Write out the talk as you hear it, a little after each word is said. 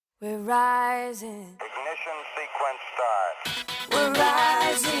We're rising. Ignition sequence start. We're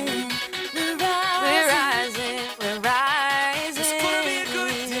rising. We're rising. We're rising. It's gonna be a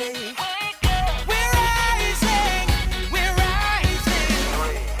good day. We're rising. We're rising.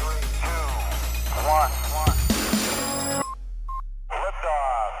 3, 2, 1.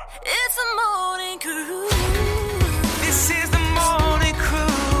 Liftoff. It's the morning crew. This is the morning crew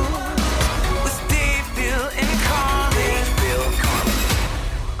with Dave, Bill, and Carmen.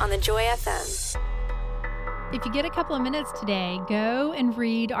 On the Joy FM. If you get a couple of minutes today, go and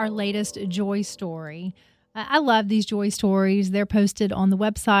read our latest Joy story. I love these Joy stories. They're posted on the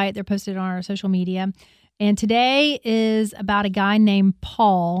website. They're posted on our social media. And today is about a guy named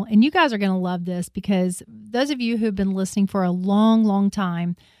Paul. And you guys are going to love this because those of you who have been listening for a long, long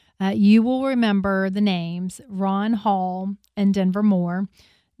time, you will remember the names Ron Hall and Denver Moore.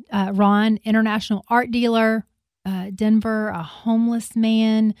 Ron, international art dealer. Denver, a homeless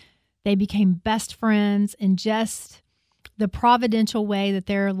man. They became best friends, and just the providential way that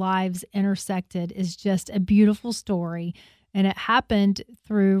their lives intersected is just a beautiful story. And it happened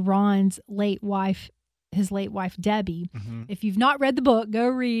through Ron's late wife, his late wife, Debbie. Mm-hmm. If you've not read the book, go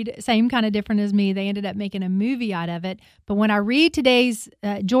read Same Kind of Different as Me. They ended up making a movie out of it. But when I read today's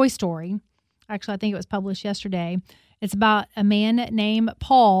Joy story, actually, I think it was published yesterday, it's about a man named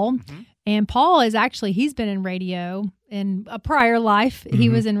Paul. Mm-hmm. And Paul is actually, he's been in radio in a prior life. Mm-hmm. He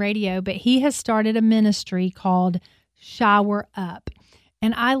was in radio, but he has started a ministry called Shower Up.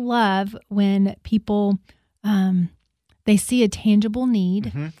 And I love when people, they see a tangible need.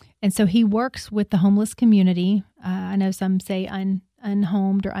 Mm-hmm. And so he works with the homeless community. I know some say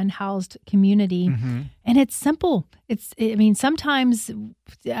unhomed or unhoused community. Mm-hmm. And it's simple. Sometimes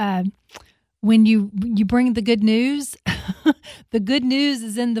when you bring the good news, the good news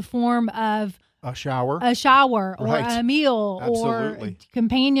is in the form of a shower or right. a meal. Absolutely. Or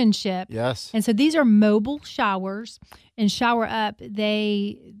companionship. Yes. And so these are mobile showers. And Shower Up,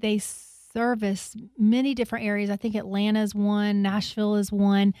 they service many different areas. I think Atlanta's one, Nashville is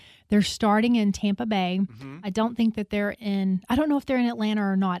one. They're starting in Tampa Bay. Mm-hmm. I don't know if they're in Atlanta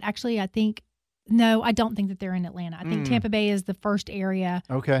or not. Actually, I don't think that they're in Atlanta. I think Tampa Bay is the first area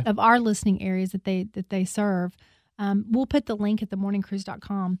of our listening areas that they serve. We'll put the link at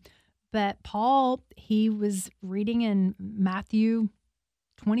themorningcruise.com. But Paul, he was reading in Matthew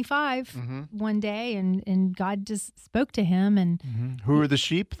 25 one day, and God just spoke to him. And Who are the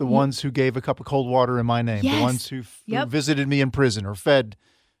sheep? The ones who gave a cup of cold water in my name. Yes. The ones who visited me in prison or fed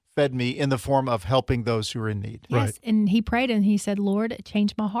me in the form of helping those who are in need. Yes, right. And he prayed and he said, Lord,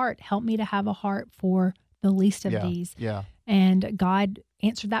 change my heart. Help me to have a heart for the least of these. Yeah. And God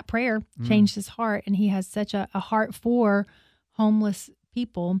answered that prayer, changed his heart, and he has such a heart for homeless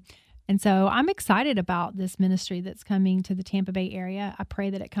people. And so I'm excited about this ministry that's coming to the Tampa Bay area. I pray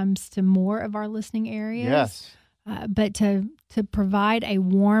that it comes to more of our listening areas. Yes. But to provide a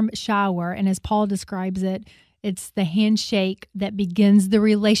warm shower, and as Paul describes it, it's the handshake that begins the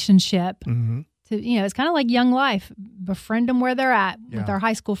relationship. Mm-hmm. It's kind of like Young Life. Befriend them where they're at with our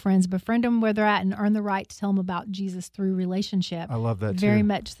high school friends. Befriend them where they're at and earn the right to tell them about Jesus through relationship. I love that Very too.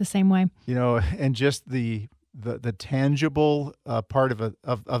 much the same way. And just the tangible part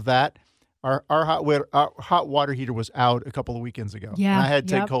of that. Our hot water heater was out a couple of weekends ago. Yeah, and I had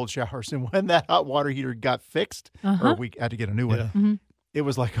to take cold showers. And when that hot water heater got fixed, or we had to get a new one, it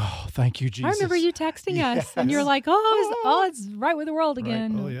was like, oh, thank you, Jesus. I remember you texting us, and you're like, it's right with the world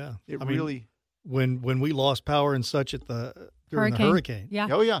again. Right. Oh, yeah. It really... When we lost power and such during the hurricane,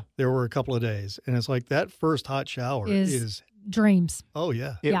 there were a couple of days, and it's like that first hot shower is dreams. Oh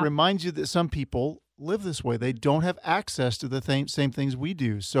yeah, it reminds you that some people live this way. They don't have access to the same things we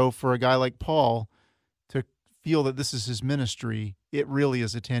do. So for a guy like Paul to feel that this is his ministry, it really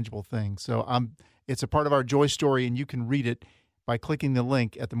is a tangible thing. So it's a part of our joy story, and you can read it by clicking the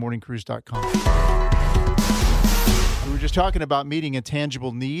link at themorningcruise.com. We were just talking about meeting a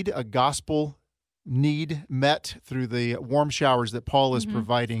tangible need, a gospel need met through the warm showers that Paul is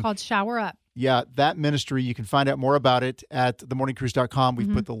providing. It's called Shower Up. Yeah, that ministry, you can find out more about it at themorningcruise.com.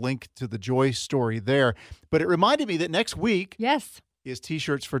 We've put the link to the joy story there. But it reminded me that next week is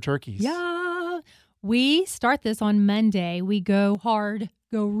T-shirts for turkeys. Yeah. We start this on Monday. We go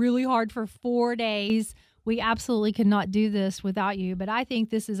really hard for 4 days. We absolutely could not do this without you, but I think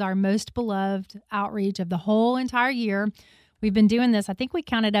this is our most beloved outreach of the whole entire year. We've been doing this, I think we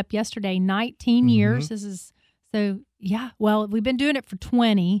counted up yesterday, 19 years. This is, we've been doing it for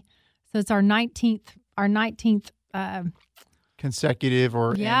 20. So it's our 19th consecutive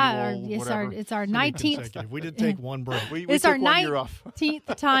or annual, it's our 19th. We did take one break. It's our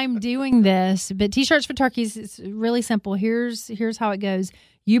 19th time doing this. But T-shirts for turkeys, it's really simple. Here's how it goes.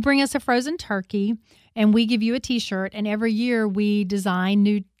 You bring us a frozen turkey, and we give you a T-shirt. And every year we design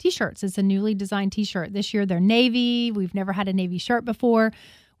new T-shirts. It's a newly designed T-shirt. This year they're navy. We've never had a navy shirt before.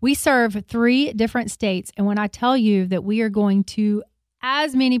 We serve 3 different states. And when I tell you that we are going to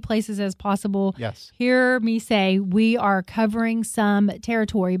as many places as possible, yes, hear me say we are covering some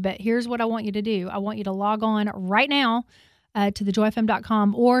territory. But here's what I want you to do. I want you to log on right now to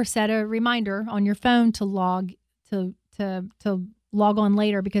thejoyfm.com or set a reminder on your phone to log on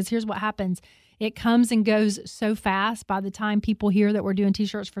later, because here's what happens. It comes and goes so fast. By the time people hear that we're doing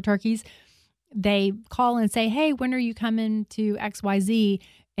T-shirts for turkeys, they call and say, hey, when are you coming to XYZ?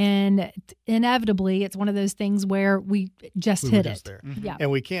 And inevitably, it's one of those things where we just hit it. There. Mm-hmm. Yeah.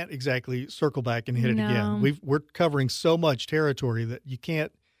 And we can't exactly circle back and hit it again. We're covering so much territory that you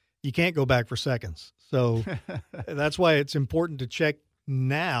can't go back for seconds. So that's why it's important to check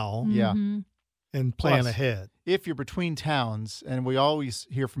now. Yeah. And plan Plus, ahead. If you're between towns, and we always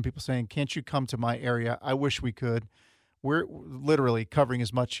hear from people saying, can't you come to my area? I wish we could. We're literally covering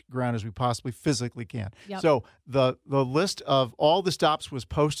as much ground as we possibly physically can. Yep. So the list of all the stops was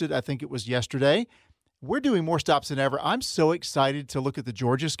posted, I think it was yesterday. We're doing more stops than ever. I'm so excited to look at the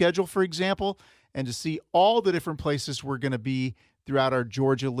Georgia schedule, for example, and to see all the different places we're going to be throughout our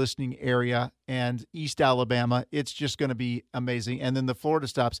Georgia listening area and East Alabama. It's just going to be amazing. And then the Florida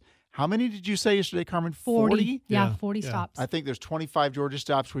stops. How many did you say yesterday, Carmen? 40? Yeah, 40 stops. I think there's 25 Georgia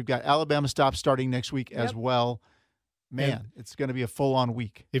stops. We've got Alabama stops starting next week as well. Man, it's going to be a full-on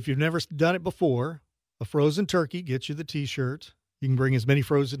week. If you've never done it before, a frozen turkey gets you the T-shirt. You can bring as many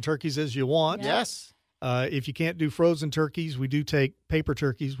frozen turkeys as you want. Yes. If you can't do frozen turkeys, we do take paper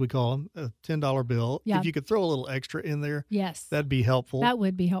turkeys, we call them, a $10 bill. Yeah. If you could throw a little extra in there, yes, that'd be helpful. That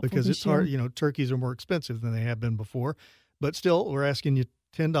would be helpful. Because it's hard, turkeys are more expensive than they have been before. But still, we're asking you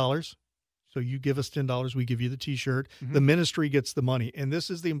 $10. So you give us $10, we give you the T-shirt. Mm-hmm. The ministry gets the money. And this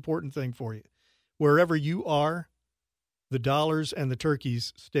is the important thing for you. Wherever you are, the dollars and the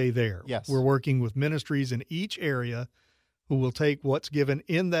turkeys stay there. Yes. We're working with ministries in each area who will take what's given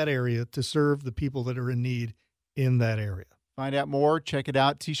in that area to serve the people that are in need in that area. Find out more. Check it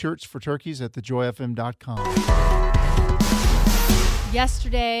out. T-shirts for turkeys at thejoyfm.com.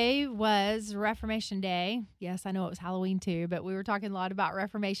 Yesterday was Reformation Day. Yes, I know it was Halloween too, but we were talking a lot about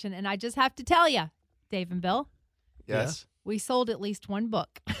Reformation. And I just have to tell you, Dave and Bill. Yes. We sold at least one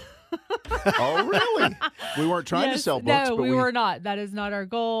book. Oh, really? We weren't trying to sell books. No, but we were not. That is not our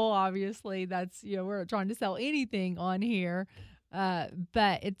goal. Obviously, that's, we're not trying to sell anything on here.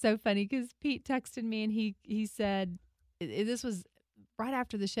 But it's so funny because Pete texted me and he said, this was right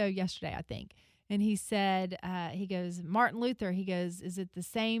after the show yesterday, I think. And he said, he goes, Martin Luther, he goes,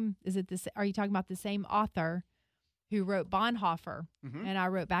 are you talking about the same author who wrote Bonhoeffer? Mm-hmm. And I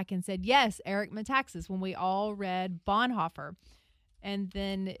wrote back and said, yes, Eric Metaxas, when we all read Bonhoeffer. And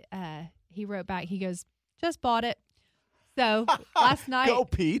then he wrote back, he goes, just bought it. So last night. Go,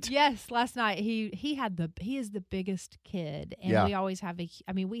 Pete. Yes, last night he is the biggest kid. And we always have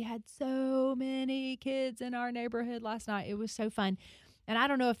we had so many kids in our neighborhood last night. It was so fun. And I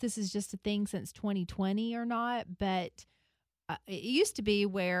don't know if this is just a thing since 2020 or not, but it used to be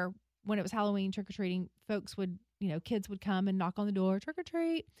where when it was Halloween trick-or-treating, folks would, kids would come and knock on the door,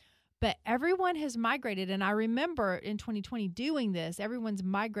 trick-or-treat. But everyone has migrated, and I remember in 2020 doing this. Everyone's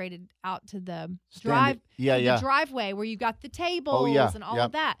migrated out to the driveway where you got the tables and all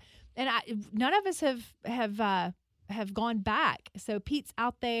of that. And none of us have gone back. So Pete's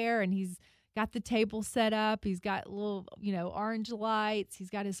out there, and he's got the table set up. He's got little, orange lights. He's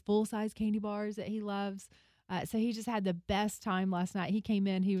got his full-size candy bars that he loves. So he just had the best time last night. He came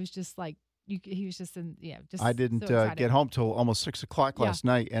in. He was just like, he was just I didn't get home till almost 6:00 last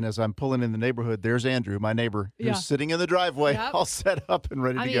night, and as I'm pulling in the neighborhood, there's Andrew, my neighbor, who's sitting in the driveway, all set up and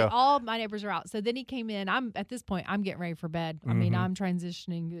ready to go. All my neighbors are out. So then he came in. At this point, I'm getting ready for bed. I mean, I'm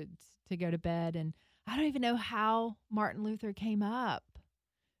transitioning to go to bed, and I don't even know how Martin Luther came up,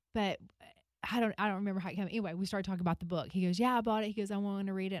 but I don't remember how it came. Anyway, we started talking about the book. He goes, yeah, I bought it. He goes, I want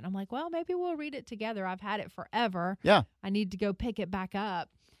to read it. And I'm like, well, maybe we'll read it together. I've had it forever. Yeah. I need to go pick it back up.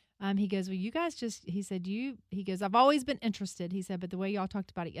 He goes, well, you guys he goes, I've always been interested. He said, but the way y'all talked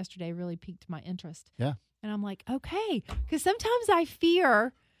about it yesterday really piqued my interest. Yeah. And I'm like, okay. Because sometimes I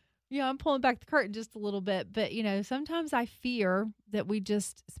fear, I'm pulling back the curtain just a little bit, but, sometimes I fear that we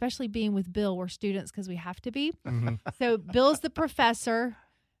just, especially being with Bill, we're students because we have to be. Mm-hmm. So Bill's the professor,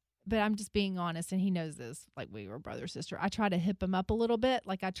 but I'm just being honest, and he knows this, like we were brother, sister. I try to hip him up a little bit.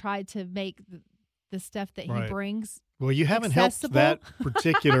 Like I try to make the stuff that he brings. Well, you haven't helped that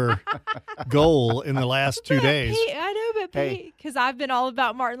particular goal in the last 2 days. Pete, I know, but Pete, because I've been all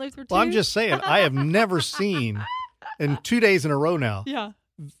about Martin Luther too. Well, I'm just saying, I have never seen, in 2 days in a row now,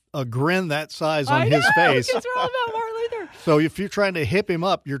 a grin that size I on know, his face. It's wrong about Martin Luther. So if you're trying to hip him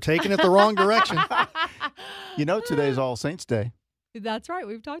up, you're taking it the wrong direction. You know, today's All Saints Day. That's right.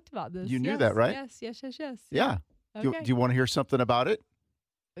 We've talked about this. You knew Yes, that, right? Yes. Yeah. Okay. Do you want to hear something about it?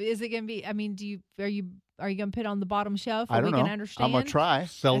 Is it going to be? I mean, are you going to put it on the bottom shelf I where don't we know. can understand? I'm gonna try.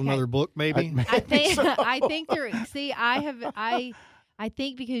 Sell Okay. another book, maybe. I think so. I think there. See, I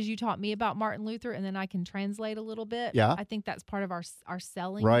think because you taught me about Martin Luther, and then I can translate a little bit. Yeah. I think that's part of our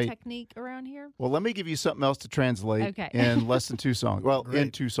selling Right. technique around here. Well, let me give you something else to translate Okay. in less than 2 songs. Well, in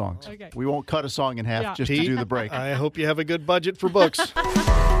Great. 2 songs. Okay. We won't cut a song in half Yeah. just to Pete, do the break. I hope you have a good budget for books.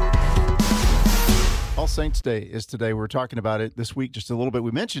 All Saints Day is today. We're talking about it this week just a little bit.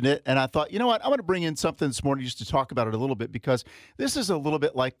 We mentioned it, and I thought, you know what? I'm going to bring in something this morning just to talk about it a little bit because this is a little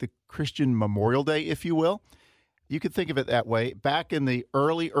bit like the Christian Memorial Day, if you will. You could think of it that way. Back in the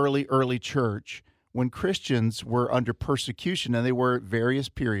early church, when Christians were under persecution, and they were at various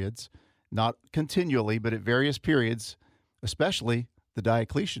periods, not continually, but at various periods, especially the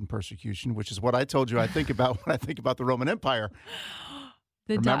Diocletian persecution, which is what I told you I think about when I think about the Roman Empire.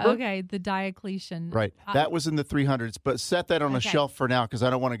 Remember? The Diocletian. Right. That was in the 300s, but set that on a Okay. shelf for now because I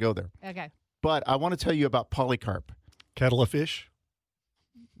don't want to go there. Okay. But I want to tell you about Polycarp. Kettle of fish.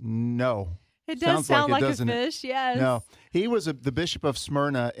 No. It Sounds does sound like like, it, a doesn't it? fish. Yes. No. He was the bishop of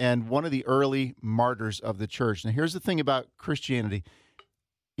Smyrna and one of the early martyrs of the church. Now, here's the thing about Christianity.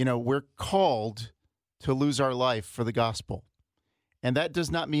 You know, we're called to lose our life for the gospel. And that does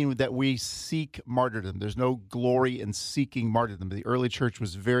not mean that we seek martyrdom. There's no glory in seeking martyrdom. The early church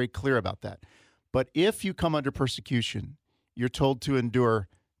was very clear about that. But if you come under persecution, you're told to endure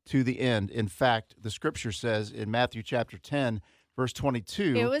to the end. In fact, the scripture says in Matthew chapter 10, verse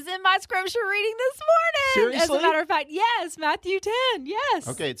 22. It was in my scripture reading this morning. Seriously? As a matter of fact, yes, Matthew 10. Yes.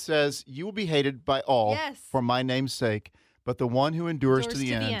 Okay, it says, you will be hated by all Yes. for my name's sake, but the one who endures to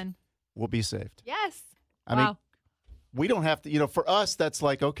the end end. will be saved. Yes. I mean, Wow. we don't have to, you know, for us, that's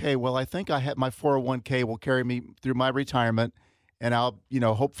like, okay, well, I think I have my 401k will carry me through my retirement and I'll, you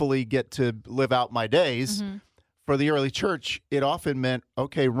know, hopefully get to live out my days. Mm-hmm. For the early church, it often meant,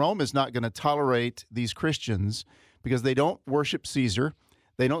 okay, Rome is not going to tolerate these Christians because they don't worship Caesar.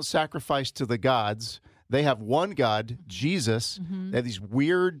 They don't sacrifice to the gods. They have one God, Jesus. Mm-hmm. They have these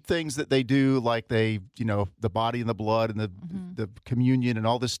weird things that they do, like they, you know, the body and the blood and the communion and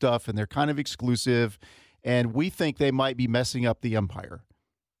all this stuff, and they're kind of exclusive. And we think they might be messing up the empire.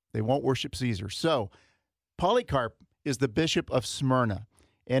 They won't worship Caesar. So Polycarp is the bishop of Smyrna.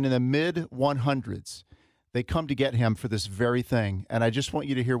 And in the mid-100s, they come to get him for this very thing. And I just want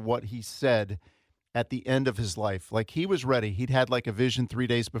you to hear what he said at the end of his life. Like, he was ready. He'd had like a vision 3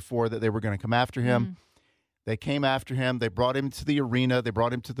 days before that they were going to come after him. They came after him. They brought him to the arena. They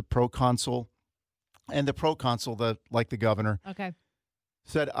brought him to the proconsul. And the proconsul, like the governor, Okay.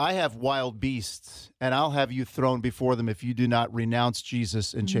 said, I have wild beasts, and I'll have you thrown before them if you do not renounce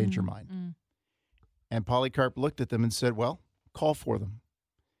Jesus and change your mind. And Polycarp looked at them and said, well, call for them.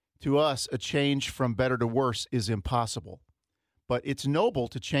 To us, a change from better to worse is impossible. But it's noble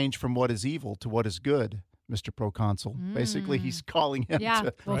to change from what is evil to what is good, Mr. Proconsul. Basically, he's calling him Yeah.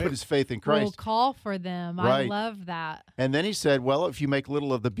 to Right. put his faith in We'll Christ. call for them. I Right. love that. And then he said, well, if you make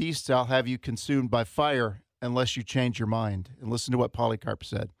little of the beasts, I'll have you consumed by fire unless you change your mind. And listen to what Polycarp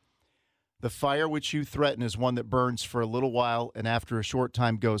said. The fire which you threaten is one that burns for a little while and after a short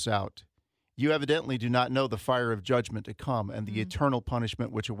time goes out. You evidently do not know the fire of judgment to come and the eternal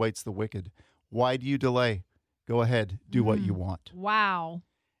punishment which awaits the wicked. Why do you delay? Go ahead, do what you want. Wow.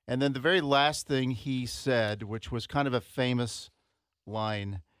 And then the very last thing he said, which was kind of a famous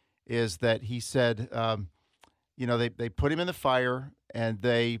line, is that he said, you know, they put him in the fire and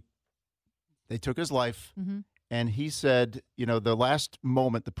they took his life. And he said, you know, the last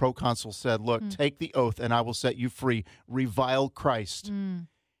moment the proconsul said, look, take the oath and I will set you free. Revile Christ.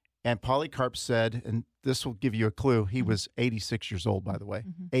 And Polycarp said, and this will give you a clue, he was 86 years old, by the way,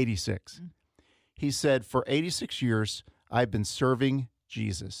 86. He said, for 86 years, I've been serving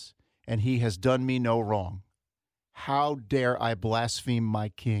Jesus, and he has done me no wrong. How dare I blaspheme my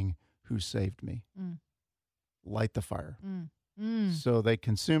king who saved me? Light the fire. So they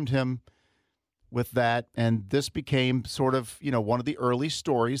consumed him with that, and this became sort of, you know, one of the early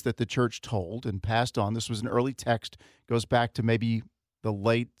stories that the church told and passed on. This was an early text, goes back to maybe the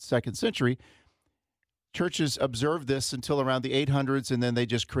late 2nd century. Churches observed this until around the 800s, and then they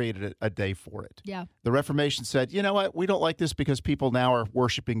just created a day for it. Yeah. The Reformation said, you know what, we don't like this because people now are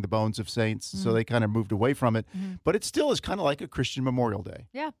worshiping the bones of saints, so they kind of moved away from it. But it still is kind of like a Christian Memorial Day,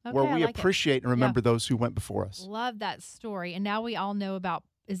 Yeah. Okay. where I we like it. appreciate and remember those who went before us. Love that story. And now we all know about,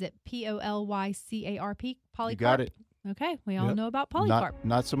 is it Polycarp? You got it. Okay, we all Yep. know about Polycarp.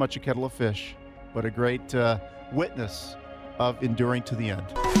 Not so much a kettle of fish, but a great witness of enduring to the end.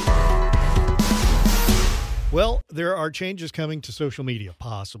 Well, there are changes coming to social media,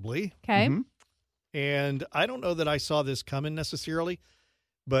 possibly. Okay. Mhm. And I don't know that I saw this coming necessarily,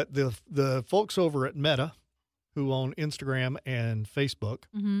 but the folks over at Meta, who own Instagram and Facebook,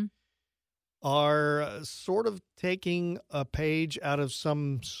 Mm-hmm. are sort of taking a page out of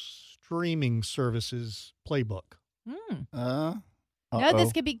some streaming services playbook. Mm. Uh-oh. No,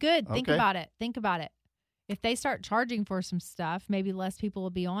 this could be good. Think Okay. about it. Think about it. If they start charging for some stuff, maybe less people will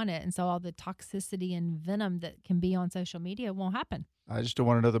be on it. And so all the toxicity and venom that can be on social media won't happen. I just don't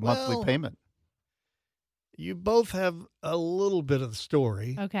want another monthly Well, payment. You both have a little bit of the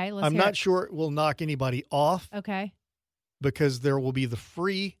story. Okay, let's I'm hear not it. sure it will knock anybody off Okay. because there will be the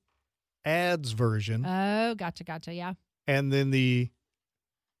free ads version Oh, gotcha. Yeah. and then the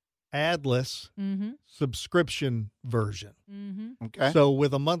adless Mm-hmm. subscription version. Mm-hmm. Okay. So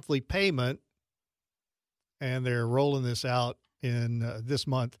with a monthly payment, and they're rolling this out in this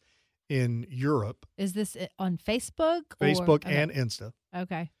month in Europe, Is this on Facebook? Facebook okay. and Insta.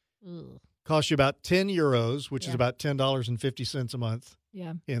 Okay. Ugh. Costs you about €10, which is Yeah. about $10.50 a month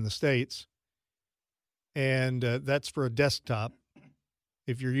Yeah. in the States. And that's for a desktop.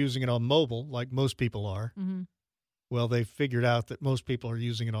 If you're using it on mobile, like most people are, Mm-hmm. well, they've figured out that most people are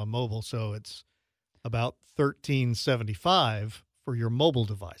using it on mobile, so it's about $13.75 for your mobile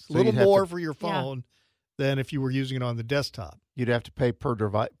device. So A little you'd have more to- for your Yeah. phone than if you were using it on the desktop. You'd have to pay per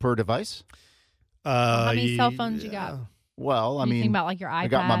device? How many cell phones you got? yeah. Well, I You think mean, about like your iPad. I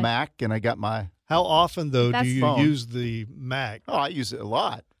got my Mac and I got my... How often, though, do That's you phone. use the Mac? Oh, I use it a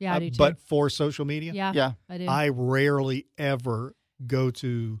lot. Yeah, I do too. But for social media? yeah, Yeah. I do. I rarely ever go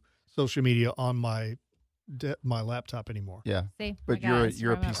to social media on my laptop anymore. Yeah. See, But I got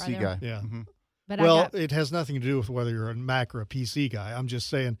you're a Instagram up PC right there. guy. Yeah. Mhm. But Well, I got, it has nothing to do with whether you're a Mac or a PC guy. I'm just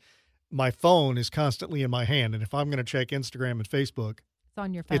saying my phone is constantly in my hand. And if I'm going to check Instagram and Facebook, it's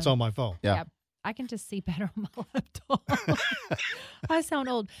on your phone. it's on my phone. Yeah. Yep. I can just see better on my laptop. I sound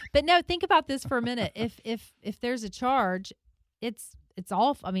old, but no. Think about this for a minute. If there's a charge, it's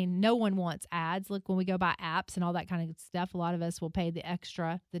off. I mean, no one wants ads. Look, when we go buy apps and all that kind of stuff, a lot of us will pay the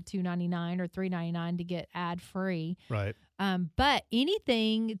extra, the $2.99 or $3.99 to get ad free. Right. But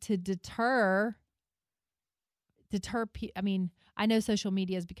anything to deter. I mean, I know social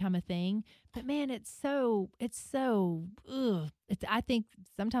media has become a thing, but man, it's so. Ugh. I think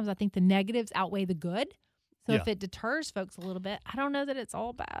the negatives outweigh the good. So Yeah. if it deters folks a little bit, I don't know that it's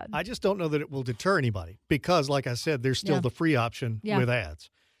all bad. I just don't know that it will deter anybody because, like I said, there's still Yeah. the free option Yeah. with ads.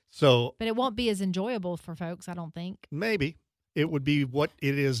 So But it won't be as enjoyable for folks, I don't think. maybe it would be what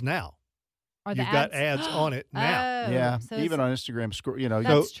it is now. Are the You've got ads on it now. Oh, Yeah. so Even it's- on Instagram,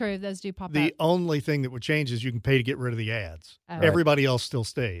 that's true. Those do pop The up. only thing that would change is you can pay to get rid of the ads. Oh. Right. Everybody else still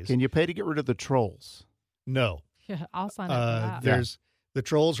stays. can you pay to get rid of the trolls? No. I'll sign up for that. There's the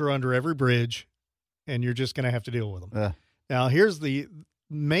trolls are under every bridge, and you're just going to have to deal with them. Uh, Now, here's the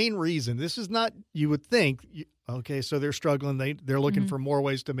main reason. This is not, you would think, okay, so they're struggling. They're looking Mhm. for more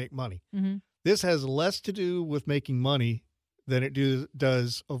ways to make money. Mm-hmm. This has less to do with making money than it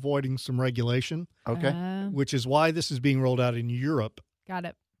does avoiding some regulation, okay. which is why this is being rolled out in Europe Got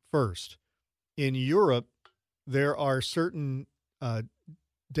it. first. In Europe, there are certain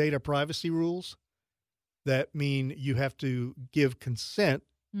data privacy rules that mean you have to give consent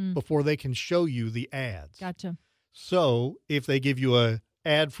Mm. before they can show you the ads. Gotcha. So if they give you a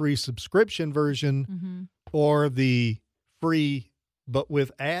ad-free subscription version Mm-hmm. or the free but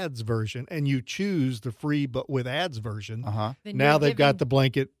with ads version, and you choose the free but with ads version, Uh-huh. now they've got the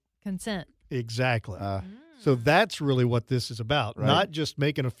blanket. consent. Exactly. Mm. So that's really what this is about, Right. not just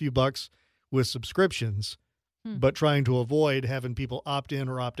making a few bucks with subscriptions, Hmm. but trying to avoid having people opt in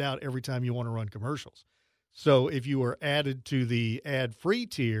or opt out every time you want to run commercials. So if you were added to the ad-free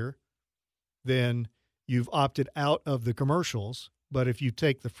tier, then you've opted out of the commercials. But if you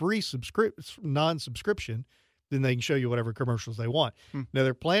take the free non-subscription, then they can show you whatever commercials they want. Hmm. Now,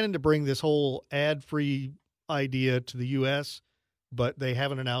 they're planning to bring this whole ad-free idea to the U.S., but they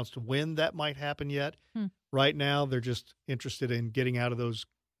haven't announced when that might happen yet. Hmm. Right now, they're just interested in getting out of those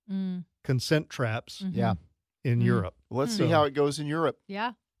Mm. consent traps Mhm. Yeah. in Mhm. Europe. Let's So- see how it goes in Europe.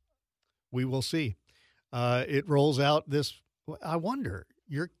 Yeah. We will see. It rolls out this. I wonder,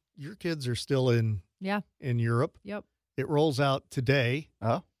 your kids are still in Yeah. Europe. Yep. It rolls out today.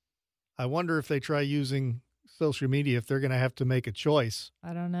 Oh, I wonder if they try using social media, if they're going to have to make a choice,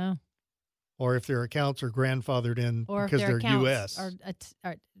 I don't know. or if their accounts are grandfathered in Or if because their they're accounts U.S.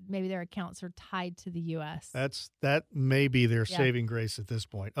 or maybe their accounts are tied to the U.S. That may be their Yeah. saving grace at this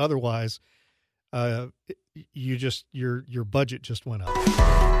point. Otherwise, Your budget just went up.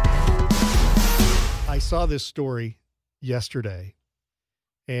 I saw this story yesterday,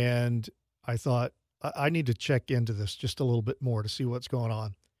 and I thought I need to check into this just a little bit more to see what's going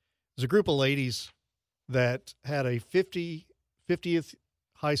on. There's a group of ladies that had a 50th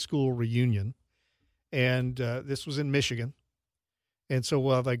high school reunion, and this was in Michigan. And so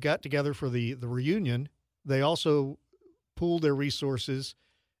while they got together for the reunion, they also pooled their resources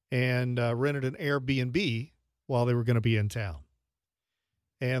and rented an Airbnb while they were going to be in town.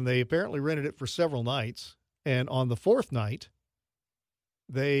 And they apparently rented it for several nights. And on the fourth night,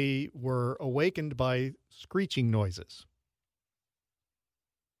 they were awakened by screeching noises.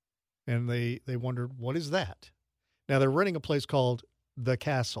 And they wondered, what is that? Now, they're renting a place called The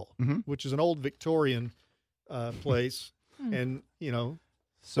Castle, which is an old Victorian place. And,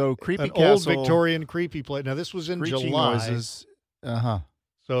 So creepy an castle, old Victorian creepy place. Now, this was in screeching July. noises.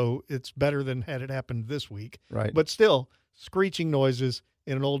 So it's better than had it happened this week. Right. But still, screeching noises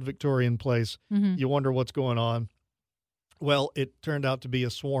in an old Victorian place. Mm-hmm. You wonder what's going on. Well, it turned out to be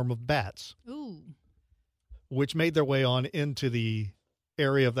a swarm of bats, Ooh. which made their way on into the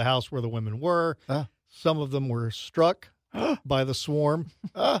area of the house where the women were. Some of them were struck by the swarm.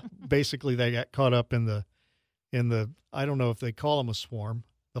 Basically, they got caught up in the, I don't know if they call them a swarm,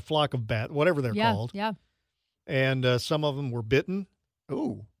 the flock of bat, whatever they're called. Yeah. And some of them were bitten.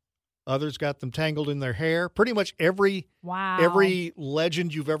 Ooh. Others got them tangled in their hair. Pretty much every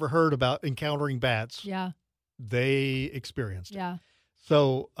legend you've ever heard about encountering bats, Yeah. they experienced. Yeah.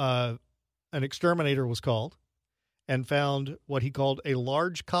 So an exterminator was called and found what he called a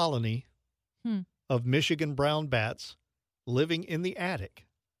large colony of Michigan brown bats living in the attic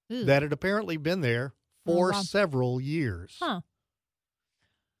Ooh. that had apparently been there for wow. several years. Huh.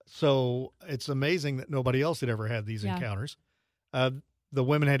 So it's amazing that nobody else had ever had these encounters. The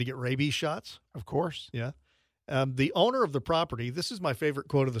women had to get rabies shots. Of course. Yeah. The owner of the property, this is my favorite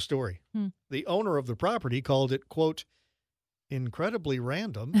quote of the story. The owner of the property called it, quote, incredibly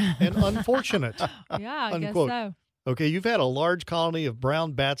random and unfortunate. Yeah, I unquote. guess so. Okay, you've had a large colony of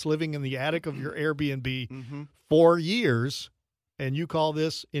brown bats living in the attic of your Airbnb for years, and you call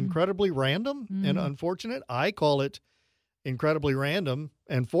this incredibly random and unfortunate? I call it incredibly random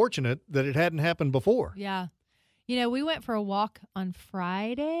and fortunate that it hadn't happened before. Yeah. We went for a walk on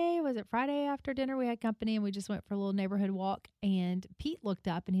Friday. Was it Friday after dinner? We had company and we just went for a little neighborhood walk. And Pete looked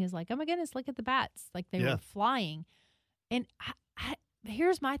up and he was like, oh my goodness, look at the bats. Like they were flying. And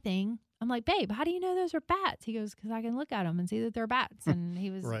here's my thing. I'm like, babe, how do you know those are bats? He goes, because I can look at them and see that they're bats. And he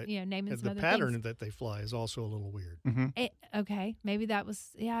was, naming some the other pattern things. that they fly is also a little weird. Okay. Maybe that was,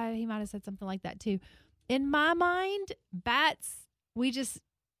 he might have said something like that too. In my mind, bats,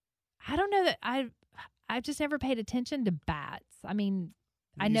 I don't know that I've just never paid attention to bats. I mean,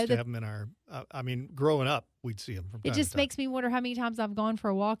 We used to have them in our, growing up, we'd see them from time it just to time. makes me wonder how many times I've gone for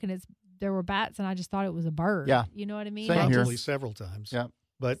a walk and there were bats and I just thought it was a bird. Yeah. You know what I mean? Same here. Probably several times. Yeah.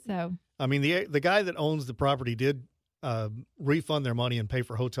 But, So, the guy that owns the property did refund their money and pay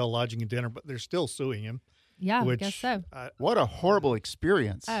for hotel lodging and dinner, but they're still suing him. yeah, Which, I guess so. What a horrible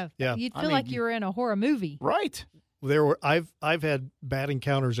experience. Oh, yeah. You'd I feel mean, like you were in a horror movie. Right. I've had bad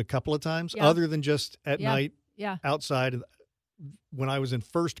encounters a couple of times, Yeah. other than just at night Yeah. outside. When I was in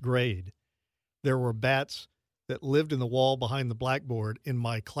first grade, there were bats that lived in the wall behind the blackboard in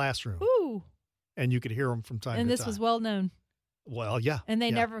my classroom, Ooh. and you could hear them from time And to this time. was well known. Well, yeah. And they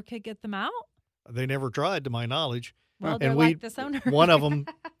yeah. never could get them out? They never tried, to my knowledge. Well, And they're we- like this owner. One of them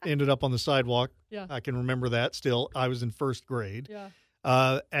ended up on the sidewalk. Yeah. I can remember that still. I was in first grade. Yeah.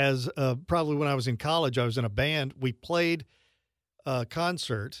 As probably when I was in college, I was in a band. We played a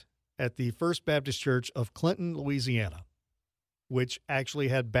concert at the First Baptist Church of Clinton, Louisiana, which actually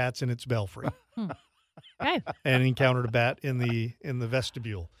had bats in its belfry, Okay. and encountered a bat in the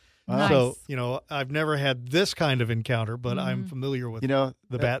vestibule. Nice. So, I've never had this kind of encounter, but I'm familiar with the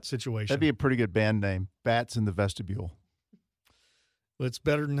bat situation. That'd be a pretty good band name. Bats in the Vestibule. It's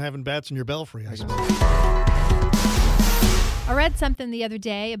better than having bats in your belfry, I suppose. I read something the other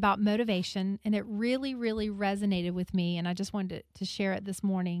day about motivation, and it really, really resonated with me, and I just wanted to share it this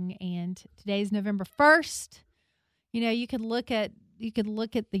morning. And today's November 1st. You could look at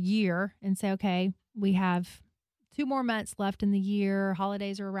the year and say, okay, we have 2 more months left in the year.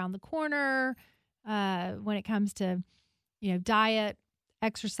 Holidays are around the corner. When it comes to, diet,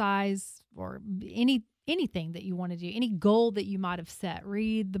 exercise, or anything that you want to do, any goal that you might have set,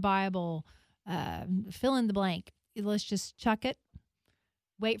 read the Bible, fill in the blank. Let's just chuck it,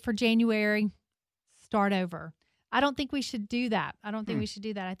 wait for January, start over. I don't think we should do that.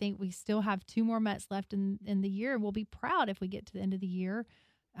 I think we still have 2 more months left in the year, and we'll be proud if we get to the end of the year.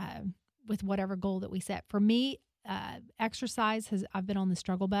 with whatever goal that we set. For me, exercise I've been on the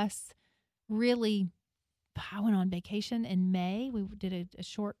struggle bus. Really, I went on vacation in May. We did a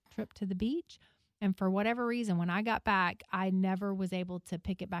short trip to the beach. And for whatever reason, when I got back, I never was able to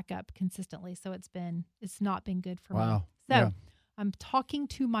pick it back up consistently. So it's not been good for me. Wow. So Yeah. I'm talking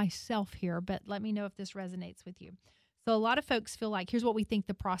to myself here, but let me know if this resonates with you. So a lot of folks feel like, here's what we think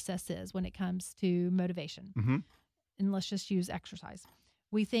the process is when it comes to motivation. Mm-hmm. And let's just use exercise.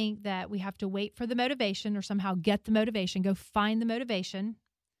 We think that we have to wait for the motivation or somehow get the motivation, go find the motivation,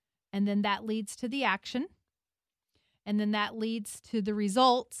 and then that leads to the action. And then that leads to the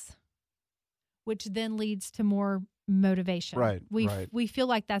results, which then leads to more motivation. Right, We right. we feel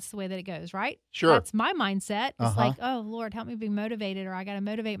like that's the way that it goes, right? Sure. That's my mindset. It's Uh-huh. like, oh, Lord, help me be motivated, or I got to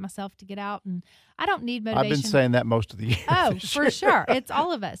motivate myself to get out. And I don't need I've motivation. been saying that most of the year. Oh, this for year. sure. It's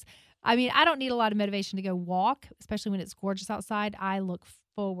all of us. I mean, I don't need a lot of motivation to go walk, especially when it's gorgeous outside. I look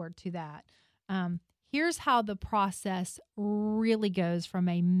forward to that. Here's how the process really goes from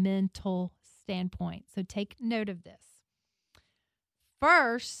a mental standpoint. So take note of this.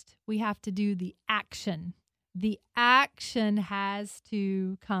 First, we have to do the action. The action has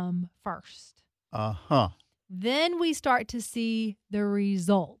to come first. Uh-huh. Then we start to see the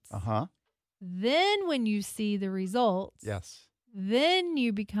results. Uh-huh. Then when you see the results, Yes. then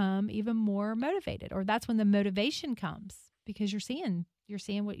you become even more motivated, or that's when the motivation comes, because you're seeing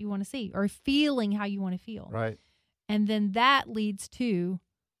what you want to see or feeling how you want to feel. Right. And then that leads to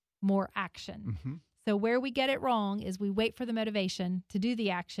more action. Mm-hmm. So where we get it wrong is we wait for the motivation to do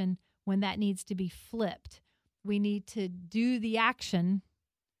the action when that needs to be flipped. We need to do the action,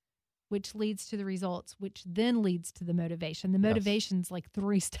 which leads to the results, which then leads to the motivation. The Yes. motivation's like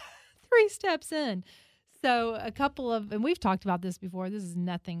three steps in. So and we've talked about this before. This is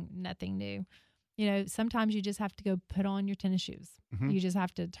nothing new. You know, sometimes you just have to go put on your tennis shoes. Mhm. You just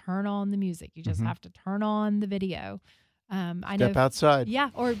have to turn on the music. You just Mhm. have to turn on the video. I Step know. outside.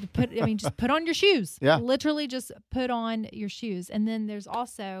 Yeah, or just put on your shoes. Yeah. Literally just put on your shoes. And then there's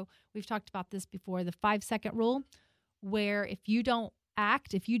also, we've talked about this before, the 5-second rule, where if you don't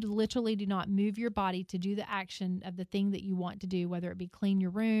act, if you literally do not move your body to do the action of the thing that you want to do, whether it be clean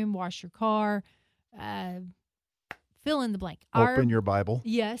your room, wash your car, fill in the blank. Open your Bible.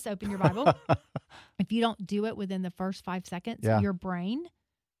 Yes, open your Bible. If you don't do it within the first 5 seconds, Yeah. your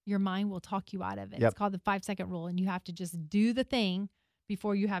mind will talk you out of it. Yep. It's called the 5-second rule, and you have to just do the thing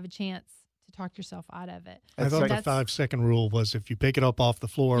before you have a chance to talk yourself out of it. I That's thought like- the 5-second rule was if you pick it up off the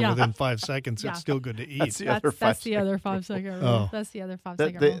floor Yeah. within 5 seconds, Yeah. it's still good to eat. That's the other That's the 5-second other 5-second rule. Oh. That's the other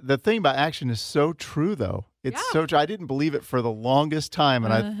 5-second rule. The thing about action is so true, though. It's Yeah. so true. I didn't believe it for the longest time,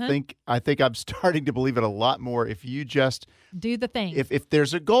 and Uh-huh. I think I'm starting to believe it a lot more. If you just Do the thing. if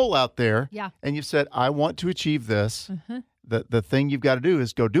there's a goal out there, Yeah. and you've said I want to achieve this, Uh-huh. the thing you've got to do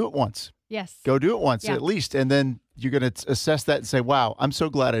is go do it once. Yes. Go do it once Yeah. at least, and then you're going to assess that and say, "Wow, I'm so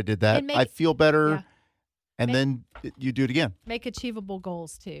glad I did that. And make- I feel better." Yeah. And Make- then you do it again. Make achievable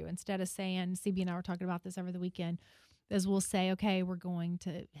goals too. Instead of saying, CB and I were talking about this over the weekend, is we'll say, okay, we're going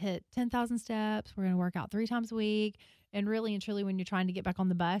to hit 10,000 steps. We're going to work out 3 times a week. And really and truly, when you're trying to get back on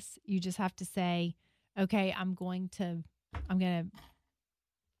the bus, you just have to say, okay, I'm going to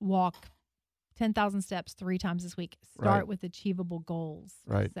walk 10,000 steps 3 times this week. Start Right. with achievable goals.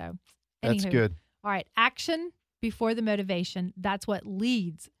 Right. So That's anywho, good. All right. Action before the motivation. That's what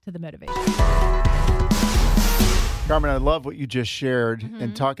leads to the motivation. Carmen, I love what you just shared Mm-hmm.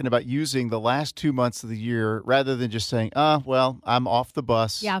 and talking about using the last 2 months of the year rather than just saying, well, I'm off the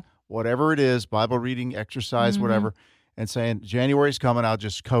bus. Yeah. Whatever it is, Bible reading, exercise, Mhm. whatever, and saying January's coming, I'll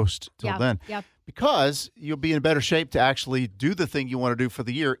just coast till Yeah. then. Yep. Because you'll be in a better shape to actually do the thing you want to do for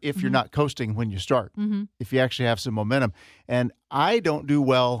the year if you're Mhm. not coasting when you start, Mm-hmm. if you actually have some momentum. And I don't do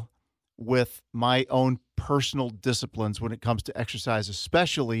well with my own personal disciplines when it comes to exercise,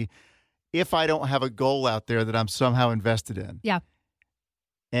 especially if I don't have a goal out there that I'm somehow invested in. Yeah.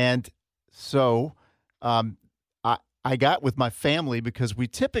 And so I got with my family because we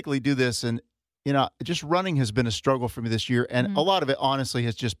typically do this, and just running has been a struggle for me this year, and Mhm. a lot of it honestly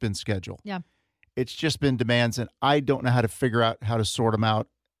has just been schedule. Yeah. It's just been demands, and I don't know how to figure out how to sort them out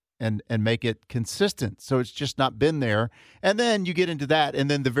and make it consistent. So it's just not been there. And then you get into that, and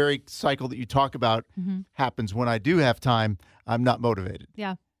then the very cycle that you talk about Mm-hmm. happens. When I do have time, I'm not motivated.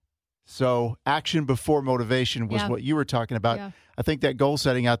 Yeah. So action before motivation was Yeah. what you were talking about. Yeah. I think that goal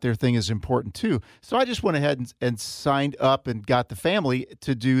setting out there thing is important too. So I just went ahead and signed up and got the family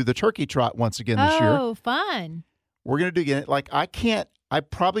to do the turkey trot once again this year. Oh, fun. We're going to do again. Like I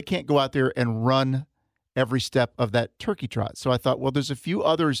probably can't go out there and run every step of that turkey trot. So I thought, well, there's a few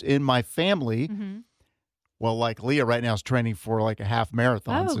others in my family. Mm-hmm. Well, like Leah right now is training for like a half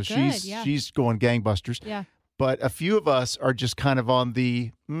marathon, Oh, so good, she's going gangbusters. Yeah. But a few of us are just kind of on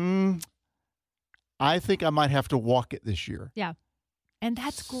the, I think I might have to walk it this year. Yeah. And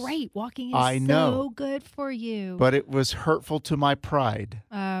that's great. Walking is I know. so good for you. But it was hurtful to my pride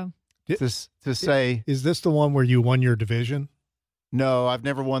to say, Is this the one where you won your division? no, I've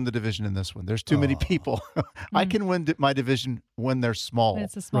never won the division in this one. There's too many people. I can win my division when they're small. When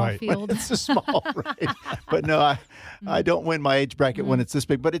it's a small Right. field. It's a small, right? But no, I don't win my age bracket when it's this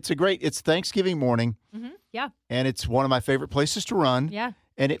big. But it's Thanksgiving morning, Yeah. and it's one of my favorite places to run. Yeah.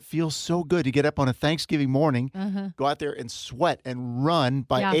 And it feels so good to get up on a Thanksgiving morning, Uh-huh. go out there and sweat and run.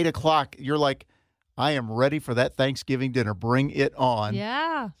 By Yeah. 8 o'clock, you're like, I am ready for that Thanksgiving dinner. Bring it on.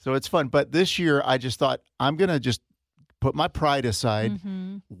 Yeah. So it's fun. But this year, I just thought, I'm going to just put my pride aside,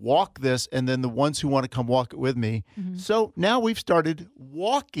 walk this, and then the ones who want to come walk it with me. So now we've started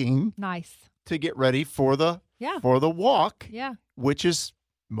walking Nice. to get ready for the Yeah. walk, Yeah. which is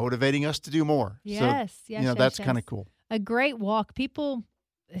motivating us to do more. Yes. So, Yes. Yes, that's yes. kind of cool. A great walk. If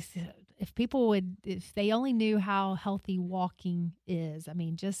they only knew how healthy walking is, I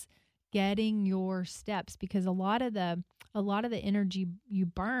mean, just getting your steps, because a lot of the energy you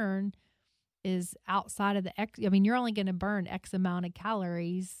burn is outside of you're only going to burn X amount of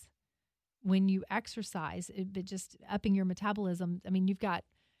calories when you exercise, but just upping your metabolism. I mean,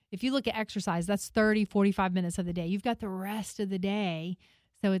 if you look at exercise, that's 30, 45 minutes of the day. You've got the rest of the day.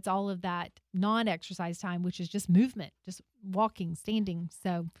 So it's all of that non-exercise time, which is just movement, just walking, standing.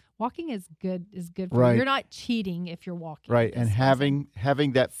 So walking is good for Right. you. You're not cheating if you're walking. Right. And having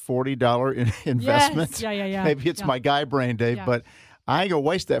that $40 investment. Yes. Yeah. Maybe it's Yeah. my guy brain, Dave, Yeah. but I ain't going to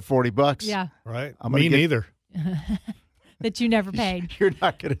waste that $40. Yeah. Right. I'm gonna Me get- neither. That you never paid. You're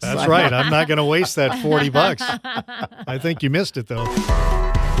not going to That's right. I'm not going to waste that $40. I think you missed it, though.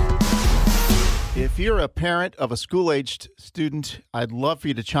 If you're a parent of a school-aged student, I'd love for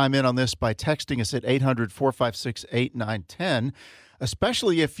you to chime in on this by texting us at 800-456-8910,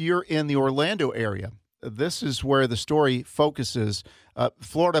 especially if you're in the Orlando area. This is where the story focuses.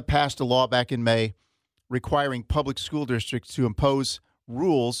 Florida passed a law back in May requiring public school districts to impose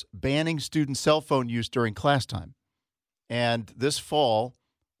rules banning student cell phone use during class time. And this fall,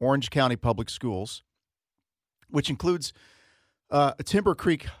 Orange County Public Schools, which includes Timber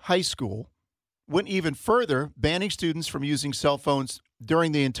Creek High School, went even further, banning students from using cell phones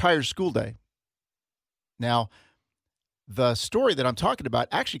during the entire school day. Now, the story that I'm talking about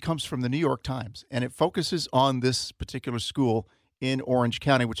actually comes from the New York Times, and it focuses on this particular school in Orange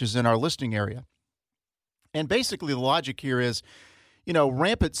County, which is in our listening area. And basically, the logic here is,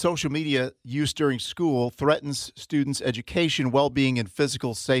 rampant social media use during school threatens students' education, well-being, and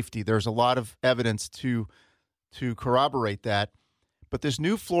physical safety. There's a lot of evidence to corroborate that. But this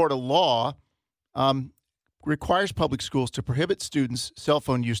new Florida law requires public schools to prohibit students' cell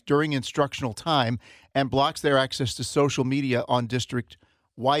phone use during instructional time and blocks their access to social media on district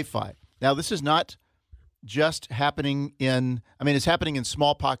Wi-Fi. Now, this is not just happening it's happening in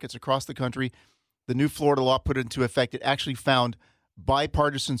small pockets across the country. The new Florida law put into effect, it actually found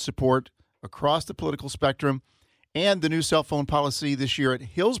bipartisan support across the political spectrum, and the new cell phone policy this year at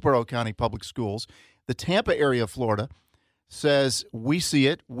Hillsborough County Public Schools, the Tampa area of Florida, says we see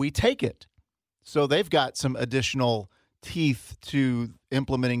it, we take it. So they've got some additional teeth to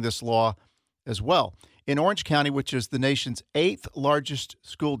implementing this law as well. In Orange County, which is the nation's 8th largest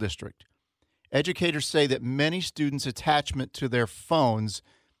school district, educators say that many students' attachment to their phones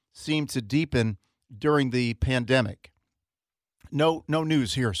seemed to deepen during the pandemic. No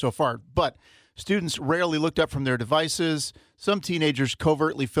news here so far, but students rarely looked up from their devices. Some teenagers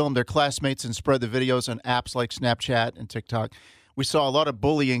covertly filmed their classmates and spread the videos on apps like Snapchat and TikTok. We saw a lot of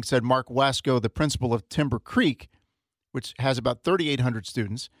bullying, said Mark Wasco, the principal of Timber Creek, which has about 3,800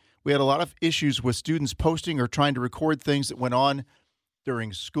 students. We had a lot of issues with students posting or trying to record things that went on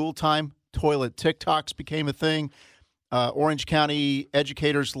during school time. Toilet TikToks became a thing. Orange County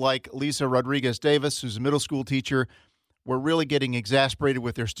educators like Lisa Rodriguez-Davis, who's a middle school teacher, were really getting exasperated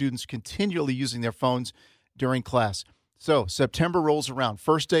with their students continually using their phones during class. So September rolls around,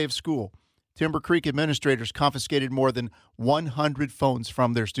 first day of school. Timber Creek administrators confiscated more than 100 phones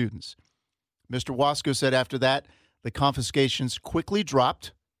from their students. Mr. Wasco said after that, the confiscations quickly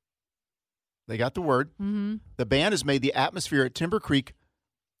dropped. They got the word. Mm-hmm. The ban has made the atmosphere at Timber Creek,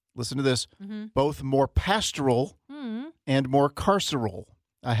 listen to this, both more pastoral and more carceral.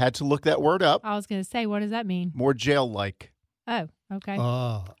 I had to look that word up. I was going to say, what does that mean? More jail-like. Oh, okay.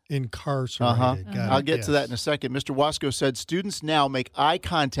 Incarcerated. Got it. I'll get to Yes. that in a second. Mr. Wasco said students now make eye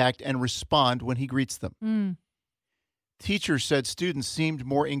contact and respond when he greets them. Mm, Teachers said students seemed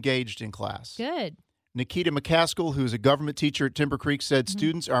more engaged in class. good. Nikita McCaskill, who's a government teacher at Timber Creek, said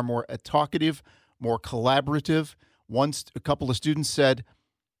students are more talkative, more collaborative. A couple of students said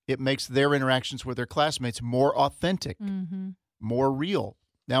it makes their interactions with their classmates more authentic, more real.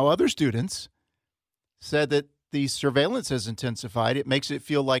 Now, other students said that the surveillance has intensified. It makes it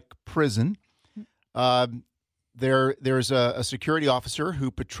feel like prison. There's a security officer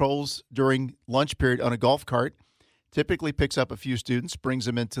who patrols during lunch period on a golf cart, typically picks up a few students, brings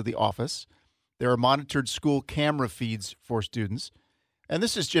them into the office. There are monitored school camera feeds for students. And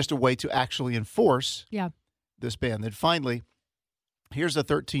this is just a way to actually enforce this ban. Then finally, here's a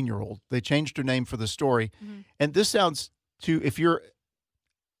 13-year-old. They changed her name for the story. And this sounds if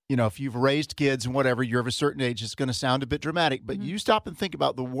you've raised kids and whatever, you're of a certain age, it's going to sound a bit dramatic. But you stop and think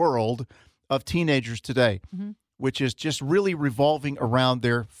about the world of teenagers today, which is just really revolving around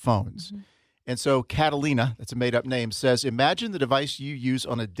their phones. And so Catalina, that's a made-up name, says, imagine the device you use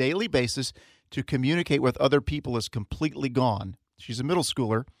on a daily basis to communicate with other people is completely gone. She's a middle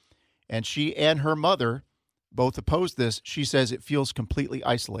schooler, and she and her mother both oppose this. She says it feels completely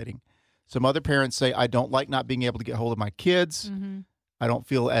isolating. Some other parents say, I don't like not being able to get hold of my kids. I don't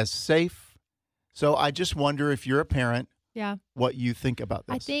feel as safe. So I just wonder, if you're a parent, what you think about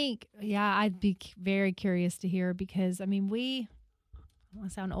this. I think, I'd be very curious to hear, because, I mean, I don't want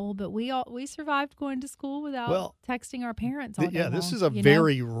to sound old, but we survived going to school without texting our parents all day long, this is a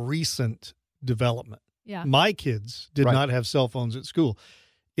very recent development. Yeah. My kids did not have cell phones at school.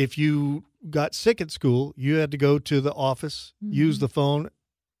 If you got sick at school, you had to go to the office, use the phone,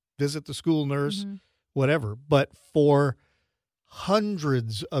 visit the school nurse, whatever. But for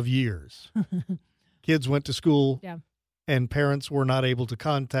hundreds of years, kids went to school and parents were not able to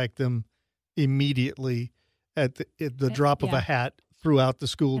contact them immediately at the drop of a hat throughout the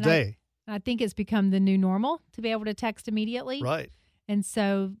school day. I think it's become the new normal to be able to text immediately. Right. And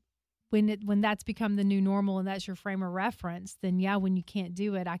so when that's become the new normal and that's your frame of reference, then when you can't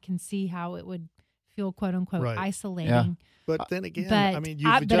do it, I can see how it would feel, quote unquote, isolating. Yeah. But then again, I mean,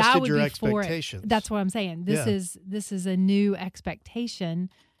 you've adjusted your expectations. That's what I'm saying. This is a new expectation.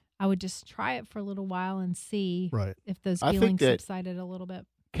 I would just try it for a little while and see if those feelings subsided a little bit.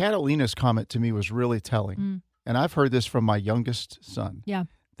 Catalina's comment to me was really telling. And I've heard this from my youngest son. Yeah.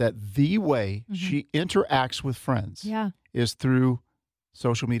 That the way she interacts with friends is through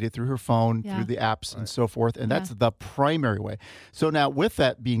social media, through her phone, through the apps and so forth. And that's the primary way. So now, with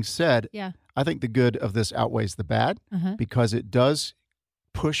that being said, I think the good of this outweighs the bad because it does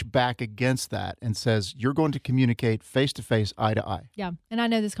push back against that and says you're going to communicate face-to-face, eye-to-eye. Yeah. And I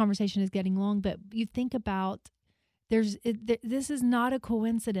know this conversation is getting long, but you think about this is not a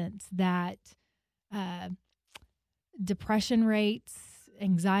coincidence that depression rates,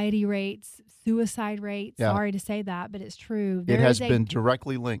 anxiety rates, suicide rates. Sorry to say that, but it's true. It has been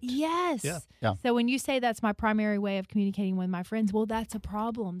directly linked. Yes. Yeah. So when you say that's my primary way of communicating with my friends, well, that's a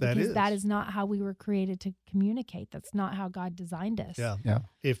problem because that is not how we were created to communicate. That's not how God designed us. Yeah.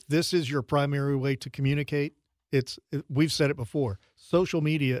 If this is your primary way to communicate, we've said it before. Social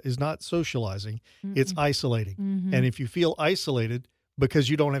media is not socializing. It's isolating. And if you feel isolated because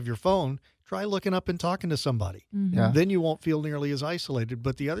you don't have your phone, try looking up and talking to somebody. Then you won't feel nearly as isolated.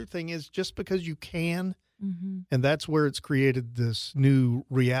 But the other thing is, just because you can, and that's where it's created this new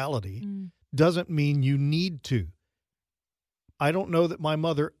reality, doesn't mean you need to. I don't know that my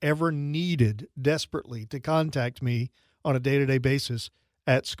mother ever needed desperately to contact me on a day-to-day basis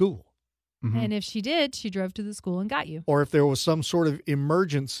at school. And if she did, she drove to the school and got you. Or if there was some sort of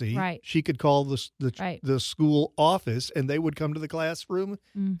emergency, she could call the school office and they would come to the classroom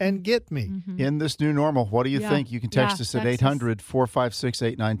and get me. In this new normal, what do you think? You can text us at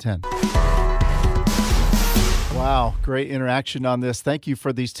 800-456-8910. Wow, great interaction on this. Thank you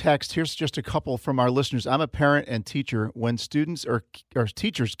for these texts. Here's just a couple from our listeners. I'm a parent and teacher. When students or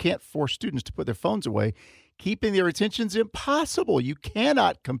teachers can't force students to put their phones away, keeping their attention is impossible. You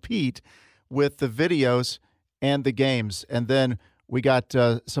cannot compete with the videos and the games. And then we got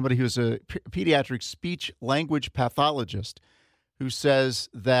somebody who's a pediatric speech language pathologist who says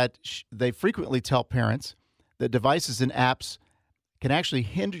that they frequently tell parents that devices and apps can actually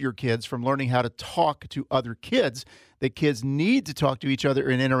hinder your kids from learning how to talk to other kids, that kids need to talk to each other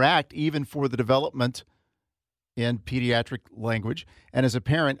and interact even for the development in pediatric language. And as a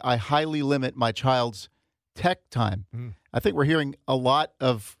parent, I highly limit my child's tech time. I think we're hearing a lot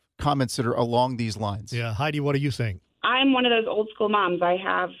of comments that are along these lines. Yeah. Heidi, what do you think? I'm one of those old school moms. I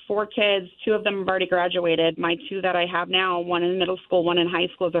have 4 kids. 2 of them have already graduated. My 2 that I have now, one in middle school, one in high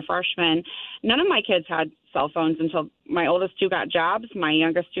school as a freshman. None of my kids had cell phones until my oldest 2 got jobs. My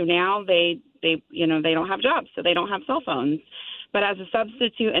youngest 2 now, they don't have jobs, so they don't have cell phones. But as a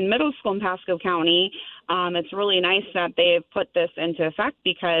substitute in middle school in Pasco County, it's really nice that they've put this into effect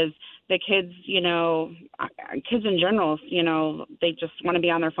because the kids, kids in general, they just want to be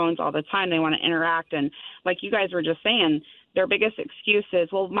on their phones all the time. They want to interact. And like you guys were just saying, their biggest excuse is,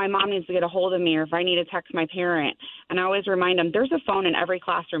 well, my mom needs to get a hold of me, or if I need to text my parent. And I always remind them, there's a phone in every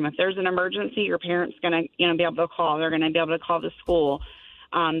classroom. If there's an emergency, your parent's going to, be able to call. They're going to be able to call the school.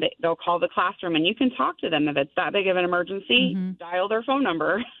 They'll call the classroom, and you can talk to them. If it's that big of an emergency, dial their phone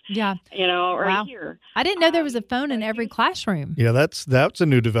number. Yeah. Right here. I didn't know there was a phone in every classroom. Yeah, that's a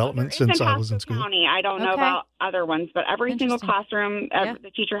new development since I was in Pasco school. County. I don't know about other ones, but every single classroom,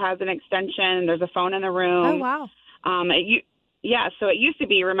 the teacher has an extension. There's a phone in the room. Oh, wow. So it used to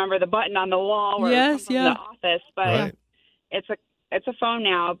be, remember the button on the wall where it comes from the office, but it's a phone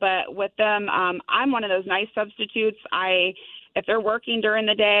now. But with them, I'm one of those nice substitutes. If they're working during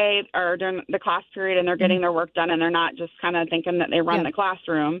the day or during the class period and they're getting their work done and they're not just kind of thinking that they run the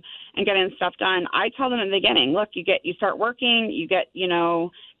classroom and getting stuff done, I tell them in the beginning, look, you start working, you get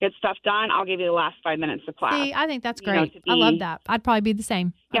stuff done. I'll give you the last 5 minutes of class. See, I think that's great. I love that. I'd probably be the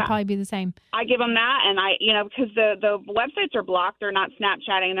same. Yeah. I'd probably be the same. I give them that, and because the websites are blocked, they're not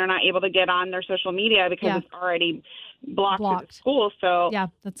Snapchatting, they're not able to get on their social media because it's already blocked to the school. So yeah,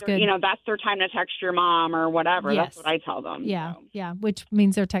 that's good. That's their time to text your mom or whatever. Yes. That's what I tell them. Yeah, so. yeah, which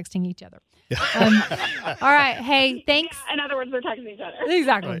means they're texting each other. All right. Hey, thanks. Yeah, in other words, they're texting each other.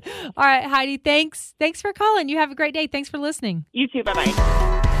 Exactly. Right. All right, Heidi, thanks. Thanks for calling. You have a great day. Thanks for listening. You too.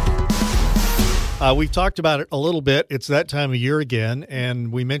 Bye-bye. We've talked about it a little bit. It's that time of year again,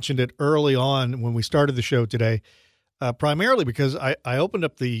 and we mentioned it early on when we started the show today, primarily because I opened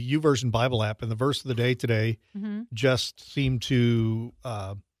up the YouVersion Bible app, and the verse of the day today just seemed to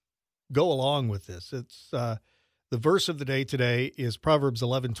go along with this. It's the verse of the day today is Proverbs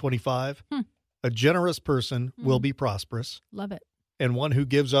 11:25. A generous person will be prosperous. Love it. And one who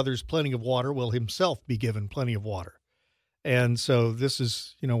gives others plenty of water will himself be given plenty of water. And so this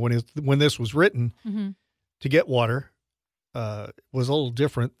is, when this was written, to get water was a little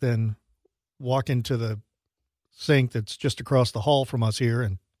different than walking to the sink that's just across the hall from us here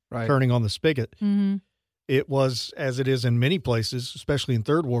and turning on the spigot. It was, as it is in many places, especially in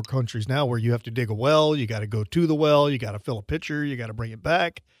third world countries now, where you have to dig a well, you got to go to the well, you got to fill a pitcher, you got to bring it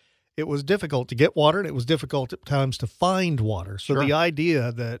back. It was difficult to get water, and it was difficult at times to find water. So the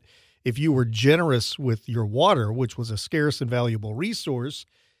idea that if you were generous with your water, which was a scarce and valuable resource,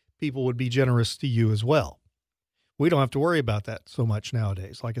 people would be generous to you as well. We don't have to worry about that so much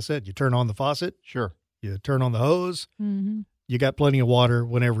nowadays. Like I said, you turn on the faucet, you turn on the hose, you got plenty of water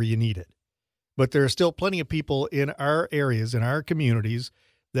whenever you need it. But there are still plenty of people in our areas, in our communities,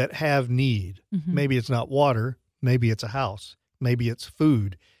 that have need. Maybe it's not water, maybe it's a house, maybe it's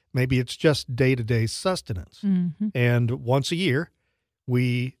food, maybe it's just day-to-day sustenance. And once a year,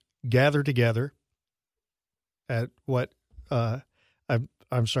 we gather together at what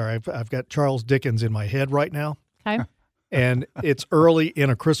I'm sorry, I've got Charles Dickens in my head right now. Okay. And it's early in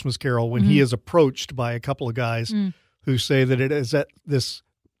A Christmas Carol when he is approached by a couple of guys who say that it is at this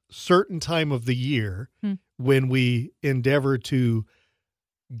certain time of the year when we endeavor to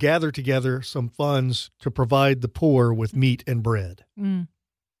gather together some funds to provide the poor with meat and bread.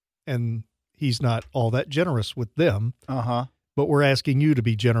 And he's not all that generous with them. But we're asking you to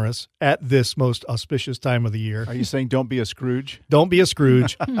be generous at this most auspicious time of the year. Are you saying don't be a Scrooge? Don't be a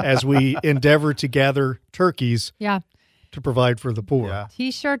Scrooge as we endeavor to gather turkeys to provide for the poor. Yeah.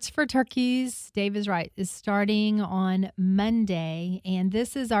 T-shirts for turkeys, Dave is right, is starting on Monday. And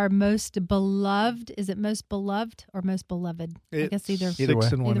this is our most beloved. Is it most beloved or most beloved? I guess either.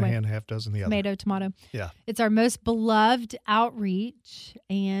 Six in one Either way. hand, half dozen the other. Tomato. Yeah. It's our most beloved outreach.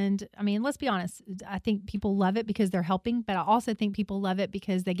 And I mean, let's be honest. I think people love it because they're helping, but I also think people love it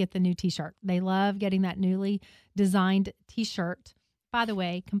because they get the new T-shirt. They love getting that newly designed T-shirt. By the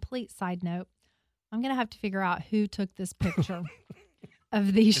way, complete side note, I'm going to have to figure out who took this picture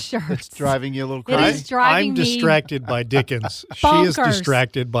of these shirts. It's driving you a little It crazy. is driving I'm me distracted by Dickens. She is bonkers.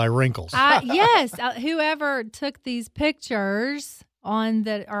 distracted by wrinkles. Yes, whoever took these pictures on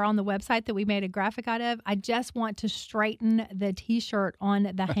the website that we made a graphic out of, I just want to straighten the T-shirt on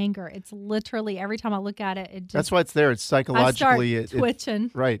the hanger. It's literally every time I look at it, it just, That's why it's there. It's psychologically I start twitching.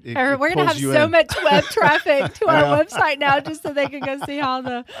 right. We're going to have so much web traffic to our website now just so they can go see how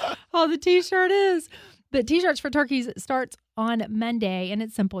the T-shirt is. But T-shirts for turkeys starts on Monday, and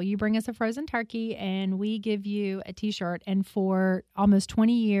it's simple. You bring us a frozen turkey, and we give you a T-shirt. And for almost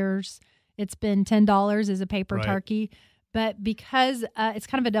 20 years, it's been $10 as a paper turkey. But because it's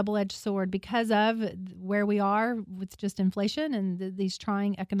kind of a double-edged sword, because of where we are with just inflation and these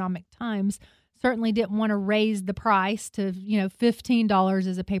trying economic times, certainly didn't want to raise the price to, $15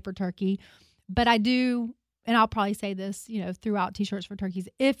 as a paper turkey. But I do, and I'll probably say this, throughout T-Shirts for Turkeys,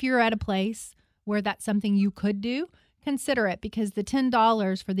 if you're at a place where that's something you could do, consider it, because the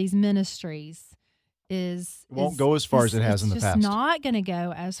 $10 for these ministries won't go as far as it has in the past. It's just not going to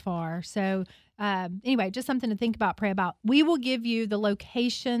go as far. So anyway, just something to think about, pray about. We will give you the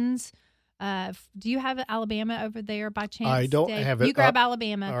locations. Do you have Alabama over there by chance? I don't Dave? have it You grab up.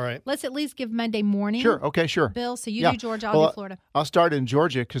 Alabama. All right. Let's at least give Monday morning. Sure. Okay, sure. Bill, so you Yeah. do Georgia, I'll do Florida. I'll start in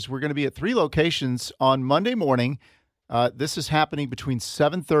Georgia because we're going to be at 3 locations on Monday morning. This is happening between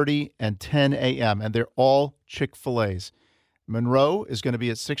 7:30 and 10 a.m., and they're all Chick-fil-A's. Monroe is going to be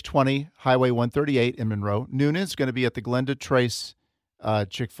at 620 Highway 138 in Monroe. Noonan is going to be at the Glenda Trace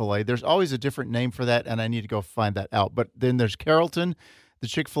Chick-fil-A. There's always a different name for that, and I need to go find that out. But then there's Carrollton, the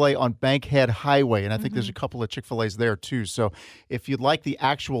Chick-fil-A on Bankhead Highway, and I think there's a couple of Chick-fil-A's there too. So if you'd like the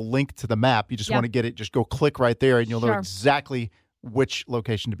actual link to the map, you just want to get it, just go click right there, and you'll know Sure. exactly which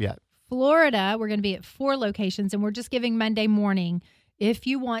location to be at. Florida, we're going to be at 4 locations, and we're just giving Monday morning. If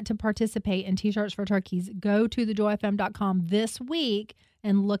you want to participate in T-Shirts for Turkeys, go to thejoyfm.com this week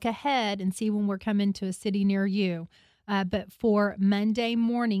and look ahead and see when we're coming to a city near you. But for Monday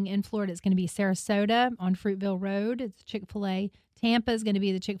morning in Florida, it's going to be Sarasota on Fruitville Road. It's Chick-fil-A. Tampa is going to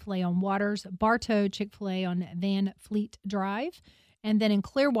be the Chick-fil-A on Waters. Bartow, Chick-fil-A on Van Fleet Drive. And then in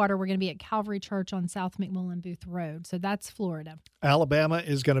Clearwater, we're going to be at Calvary Church on South McMillan Booth Road. So that's Florida. Alabama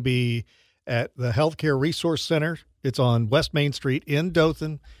is going to be at the Healthcare Resource Center. It's on West Main Street in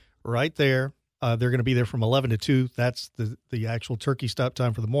Dothan, right there. They're going to be there from 11 to 2. That's the actual turkey stop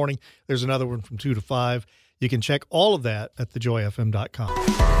time for the morning. There's another one from 2 to 5. You can check all of that at thejoyfm.com.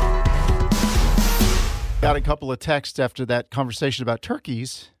 Got a couple of texts after that conversation about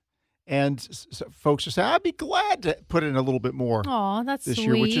turkeys, and folks are saying, I'd be glad to put in a little bit more Oh, that's this sweet.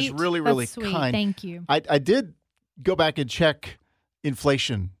 year, which is really, really That's sweet. kind. Thank you. I did go back and check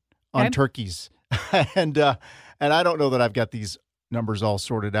inflation on Okay. turkeys, and I don't know that I've got these numbers all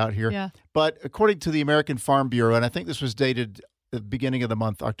sorted out here. Yeah. But according to the American Farm Bureau, and I think this was dated at the beginning of the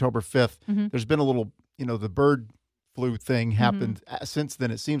month, October 5th, there's been a little, the bird flu thing happened since then,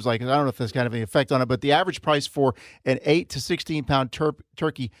 it seems like. I don't know if that's kind of any effect on it, but the average price for an 8 to 16-pound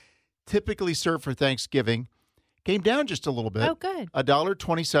turkey typically served for Thanksgiving came down just a little bit. Oh, good.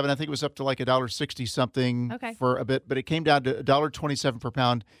 $1.27. I think it was up to like $1.60 something for a bit, but it came down to $1.27 per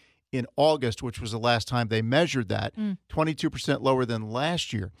pound in August, which was the last time they measured that, 22% lower than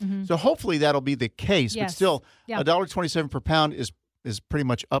last year. So hopefully that'll be the case, but Yes. still, Yeah. $1.27 per pound is pretty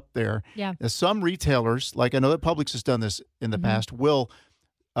much up there. Yeah. Now, some retailers, like I know that Publix has done this in the past, will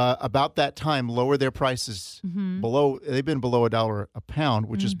about that time lower their prices below. They've been below $1 a pound,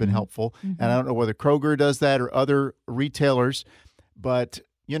 which has been helpful. And I don't know whether Kroger does that or other retailers, but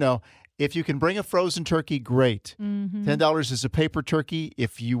if you can bring a frozen turkey, great. $10 is a paper turkey.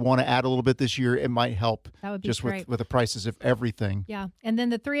 If you want to add a little bit this year, it might help. That would be just great. with the prices of everything. Yeah. And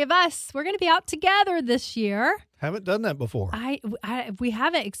then the 3 of us, we're going to be out together this year. Haven't done that before. We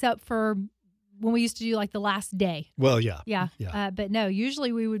haven't, except for when we used to do like the last day. Well, yeah. Yeah. But no,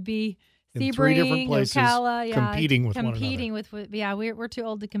 usually we would be In 3 different Sebring, places, Ocala, competing with one another. competing with we're too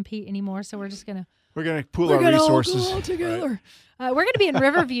old to compete anymore, so we're just gonna We're going to pool our resources. all together. We're going to be in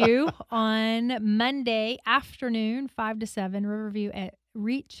Riverview on Monday afternoon, 5 to 7. Riverview at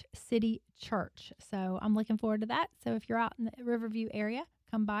Reach City Church. So I'm looking forward to that. So if you're out in the Riverview area,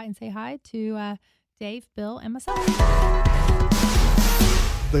 come by and say hi to Dave, Bill, and myself.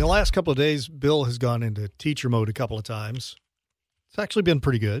 The last couple of days, Bill has gone into teacher mode a couple of times. It's actually been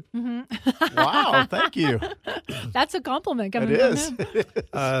pretty good. Wow, thank you. That's a compliment coming It from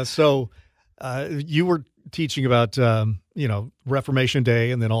is. him. You were teaching about, Reformation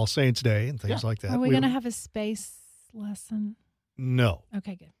Day and then All Saints Day and things like that. Are we going to have a space lesson? No.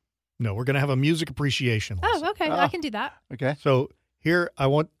 Okay, good. No, we're going to have a music appreciation lesson. Oh, okay. I can do that. Okay. So here, I'm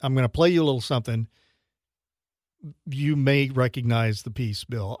going to play you a little something. You may recognize the piece,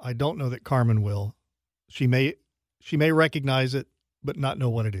 Bill. I don't know that Carmen will. She may recognize it, but not know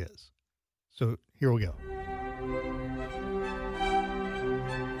what it is. So here we go.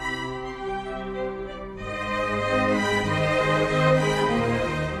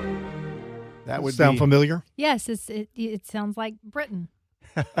 That would Sound be, familiar? Yes, it sounds like Britain.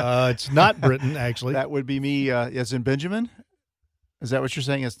 It's not Britain, actually. That would be me, as in Benjamin. Is that what you're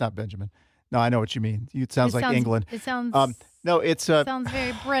saying? It's not Benjamin. No, I know what you mean. It sounds like England. It sounds No, it's sounds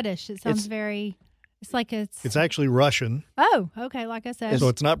very British. It sounds very It's like It's actually Russian, Oh, okay. Like I said. so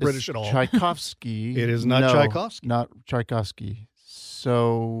it's not British at all. Tchaikovsky. It is not No, Tchaikovsky. Not Tchaikovsky.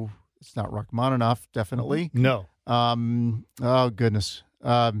 So it's not Rachmaninoff, definitely. No, Oh goodness.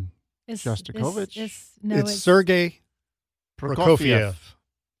 it's, Shostakovich? it's Sergei Prokofiev,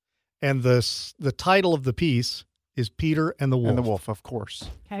 and the title of the piece is Peter and the Wolf. And the Wolf, of course.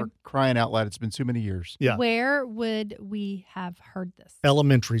 Okay. For crying out loud, it's been so many years. Yeah, Where would we have heard this?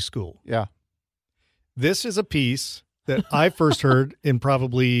 elementary school. Yeah. This is a piece that I first heard in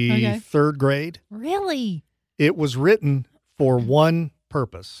probably Okay. third grade. Really? It was written for one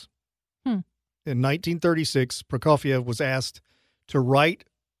purpose. Hmm. In 1936, Prokofiev was asked to write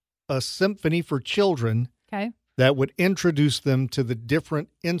a symphony for children Okay. that would introduce them to the different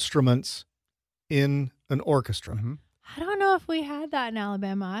instruments in an orchestra. Mhm. I don't know if we had that in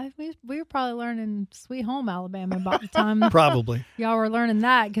Alabama. We were probably learning Sweet Home Alabama about the time Probably. y'all were learning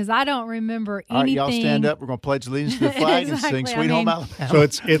that because I don't remember All right, anything. y'all stand up. We're going to pledge allegiance to the flag and sing Exactly. Sweet I Home mean- Alabama. So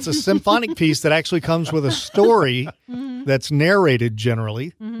it's a symphonic piece that actually comes with a story Mhm. that's narrated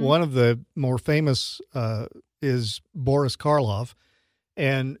generally. Mhm. One of the more famous is Boris Karloff,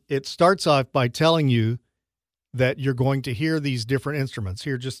 and it starts off by telling you that you're going to hear these different instruments.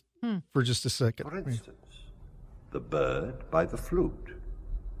 Here, just for just a second. For instance, the bird by the flute.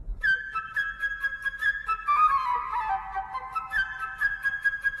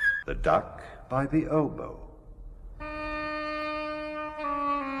 The duck by the oboe.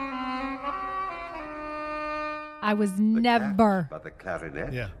 I was The never cat by the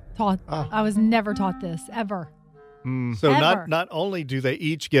clarinet. Yeah. taught. I was never taught this ever. So Ever. not only do they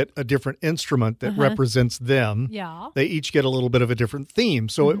each get a different instrument that Uh-huh. represents them, Yeah. they each get a little bit of a different theme.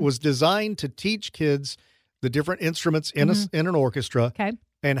 So it was designed to teach kids the different instruments in in an orchestra Okay.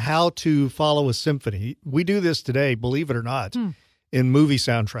 and how to follow a symphony. We do this today, believe it or not, in movie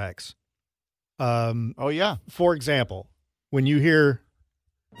soundtracks. Oh, yeah. For example, when you hear,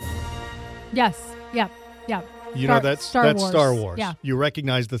 Yes. Yep. Yep. you Star- know, that's Star Star Wars. Wars. Yeah. You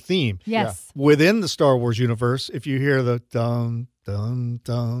recognize the theme. Yes. Within the Star Wars universe, if you hear the dum dum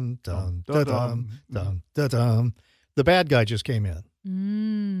dum dum dum dum dum dum dum, the bad guy just came in.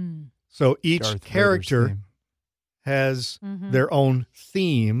 Mm. So each Darth Vader's character theme. has Mhm. their own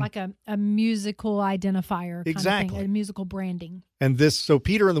theme. Like a musical identifier. Kind Exactly. Of thing, a musical branding. And so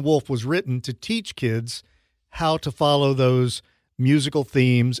Peter and the Wolf was written to teach kids how to follow those musical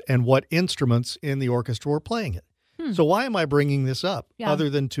themes and what instruments in the orchestra were playing it. So why am I bringing this up Yeah. other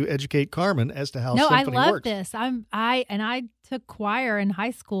than to educate Carmen as to how No, I symphony love works? this. I took choir in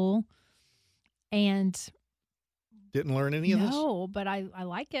high school, and Didn't learn any of this? no, but I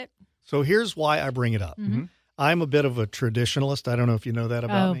like it. So here's why I bring it up. Mhm. I'm a bit of a traditionalist. I don't know if you know that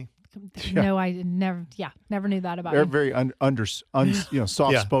about Oh. me. No, I never knew that about They're you. very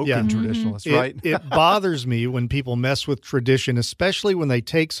soft-spoken Yeah. traditionalists, It, right? it bothers me when people mess with tradition, especially when they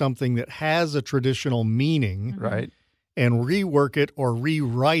take something that has a traditional meaning Right. and rework it or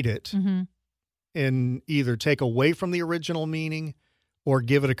rewrite it Mhm. and either take away from the original meaning or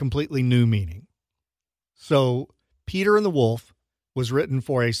give it a completely new meaning. So, Peter and the Wolf was written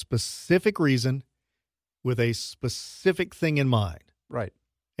for a specific reason with a specific thing in mind. Right.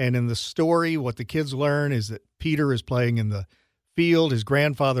 And in the story, what the kids learn is that Peter is playing in the field. His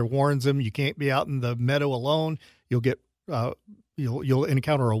grandfather warns him, "You can't be out in the meadow alone. You'll get you'll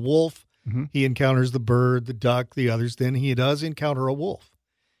encounter a wolf." Mhm. He encounters the bird, the duck, the others. Then he does encounter a wolf,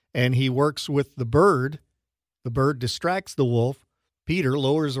 and he works with the bird. The bird distracts the wolf. Peter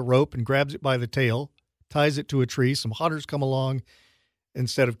lowers a rope and grabs it by the tail, ties it to a tree. Some hunters come along.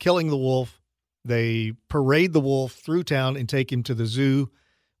 Instead of killing the wolf, they parade the wolf through town and take him to the zoo,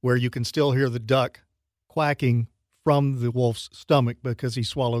 where you can still hear the duck quacking from the wolf's stomach because he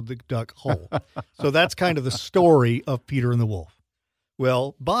swallowed the duck whole. So that's kind of the story of Peter and the Wolf.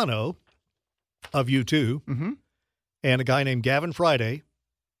 Well, Bono of U2 Mhm. and a guy named Gavin Friday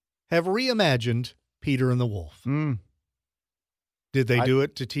have reimagined Peter and the Wolf. Mm. Did they do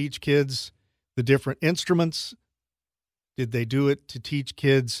it to teach kids the different instruments? Did they do it to teach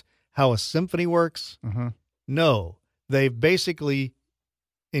kids how a symphony works? Mhm. No. They've basically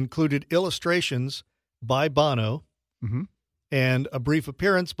included illustrations by Bono Mhm. and a brief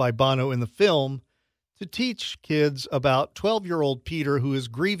appearance by Bono in the film to teach kids about 12-year-old Peter who is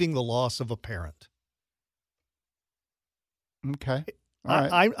grieving the loss of a parent. Okay. All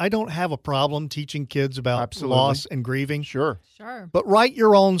right. I don't have a problem teaching kids about Absolutely. loss and grieving, Sure. Sure. but write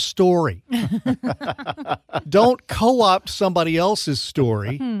your own story. Don't co-opt somebody else's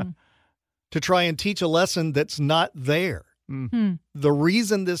story to try and teach a lesson that's not there. Hmm. The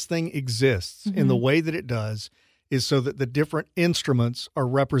reason this thing exists in the way that it does is so that the different instruments are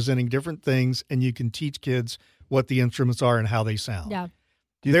representing different things, and you can teach kids what the instruments are and how they sound. Yeah.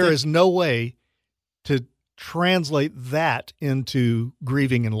 There is no way to translate that into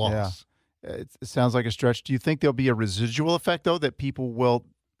grieving and loss. It sounds like a stretch. Do you think there'll be a residual effect, though, that people will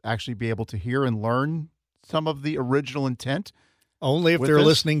actually be able to hear and learn some of the original intent? Only if with they're this?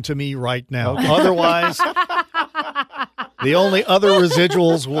 listening to me right now. Okay. Otherwise, the only other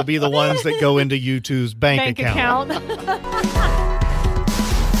residuals will be the ones that go into U2's bank account.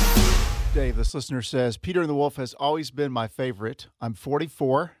 Dave, this listener says, Peter and the Wolf has always been my favorite. I'm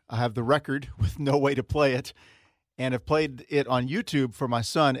 44. I have the record with no way to play it, and have played it on YouTube for my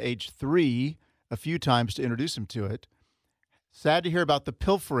son, age 3, a few times to introduce him to it. Sad to hear about the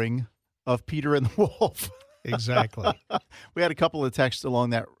pilfering of Peter and the Wolf. Exactly. We had a couple of texts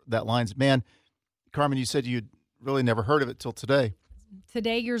along that lines. Man, Carmen, you said you'd really never heard of it till today.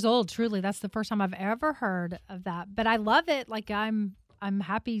 Today, years old, truly. That's the first time I've ever heard of that. But I love it. Like, I'm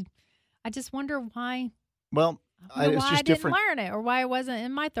happy. I just wonder why. Well, it's why just I different. didn't learn it, or why it wasn't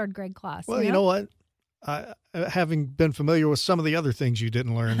in my third grade class. Well, you know what? Having been familiar with some of the other things you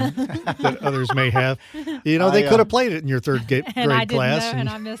didn't learn that others may have, they could have played it in your third grade and I didn't class. know, and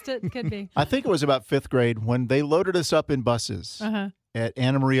I missed it. Could be. I think it was about 5th grade when they loaded us up in buses at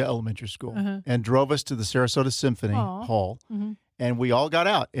Anna Maria Elementary School and drove us to the Sarasota Symphony Hall. Mm-hmm. And we all got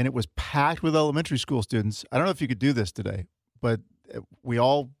out, and it was packed with elementary school students. I don't know if you could do this today, but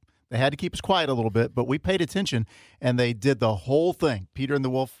they had to keep us quiet a little bit, but we paid attention, and they did the whole thing. Peter and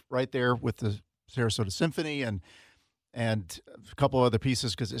the Wolf right there with the Sarasota Symphony and a couple of other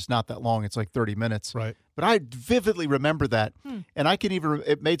pieces, because it's not that long. It's like 30 minutes. Right. But I vividly remember that. And I can even,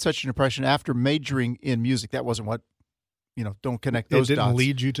 it made such an impression after majoring in music. That wasn't what, don't connect those dots. It didn't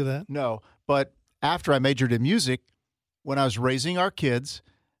lead you to that? No. But after I majored in music, when I was raising our kids,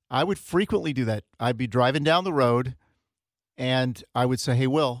 I would frequently do that. I'd be driving down the road, and I would say, hey,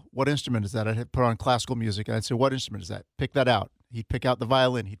 Will, what instrument is that? I'd put on classical music. And I'd say, what instrument is that? Pick that out. He'd pick out the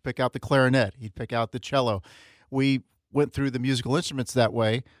violin. He'd pick out the clarinet. He'd pick out the cello. We went through the musical instruments that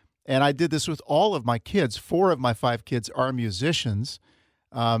way. And I did this with all of my kids. 4 of my 5 kids are musicians.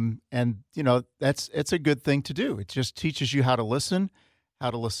 It's a good thing to do. It just teaches you how to listen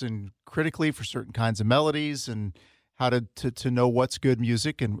critically for certain kinds of melodies, and how to know what's good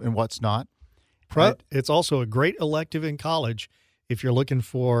music and what's not. It's also a great elective in college if you're looking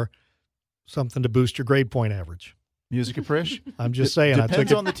for something to boost your grade point average. Music appreciation? I'm just saying.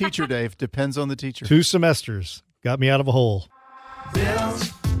 Depends on the teacher, Dave. Depends on the teacher. 2 semesters. Got me out of a hole.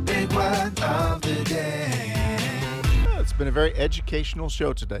 Bill's Big Word of the Day. It's been a very educational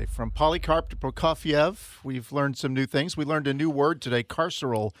show today. From Polycarp to Prokofiev, we've learned some new things. We learned a new word today.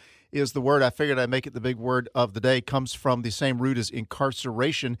 Carceral is the word. I figured I'd make it the big word of the day. It comes from the same root as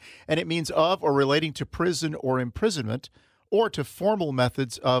incarceration, and it means of or relating to prison or imprisonment, or to formal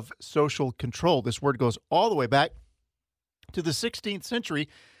methods of social control. This word goes all the way back to the 16th century.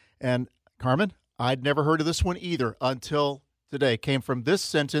 And Carmen, I'd never heard of this one either until today. It came from this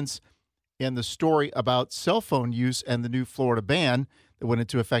sentence in the story about cell phone use and the new Florida ban that went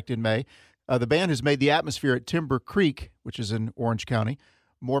into effect in May. The ban has made the atmosphere at Timber Creek, which is in Orange County,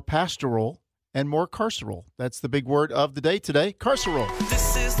 more pastoral and more carceral. That's the big word of the day today, carceral.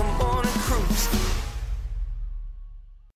 This is the morning cruise.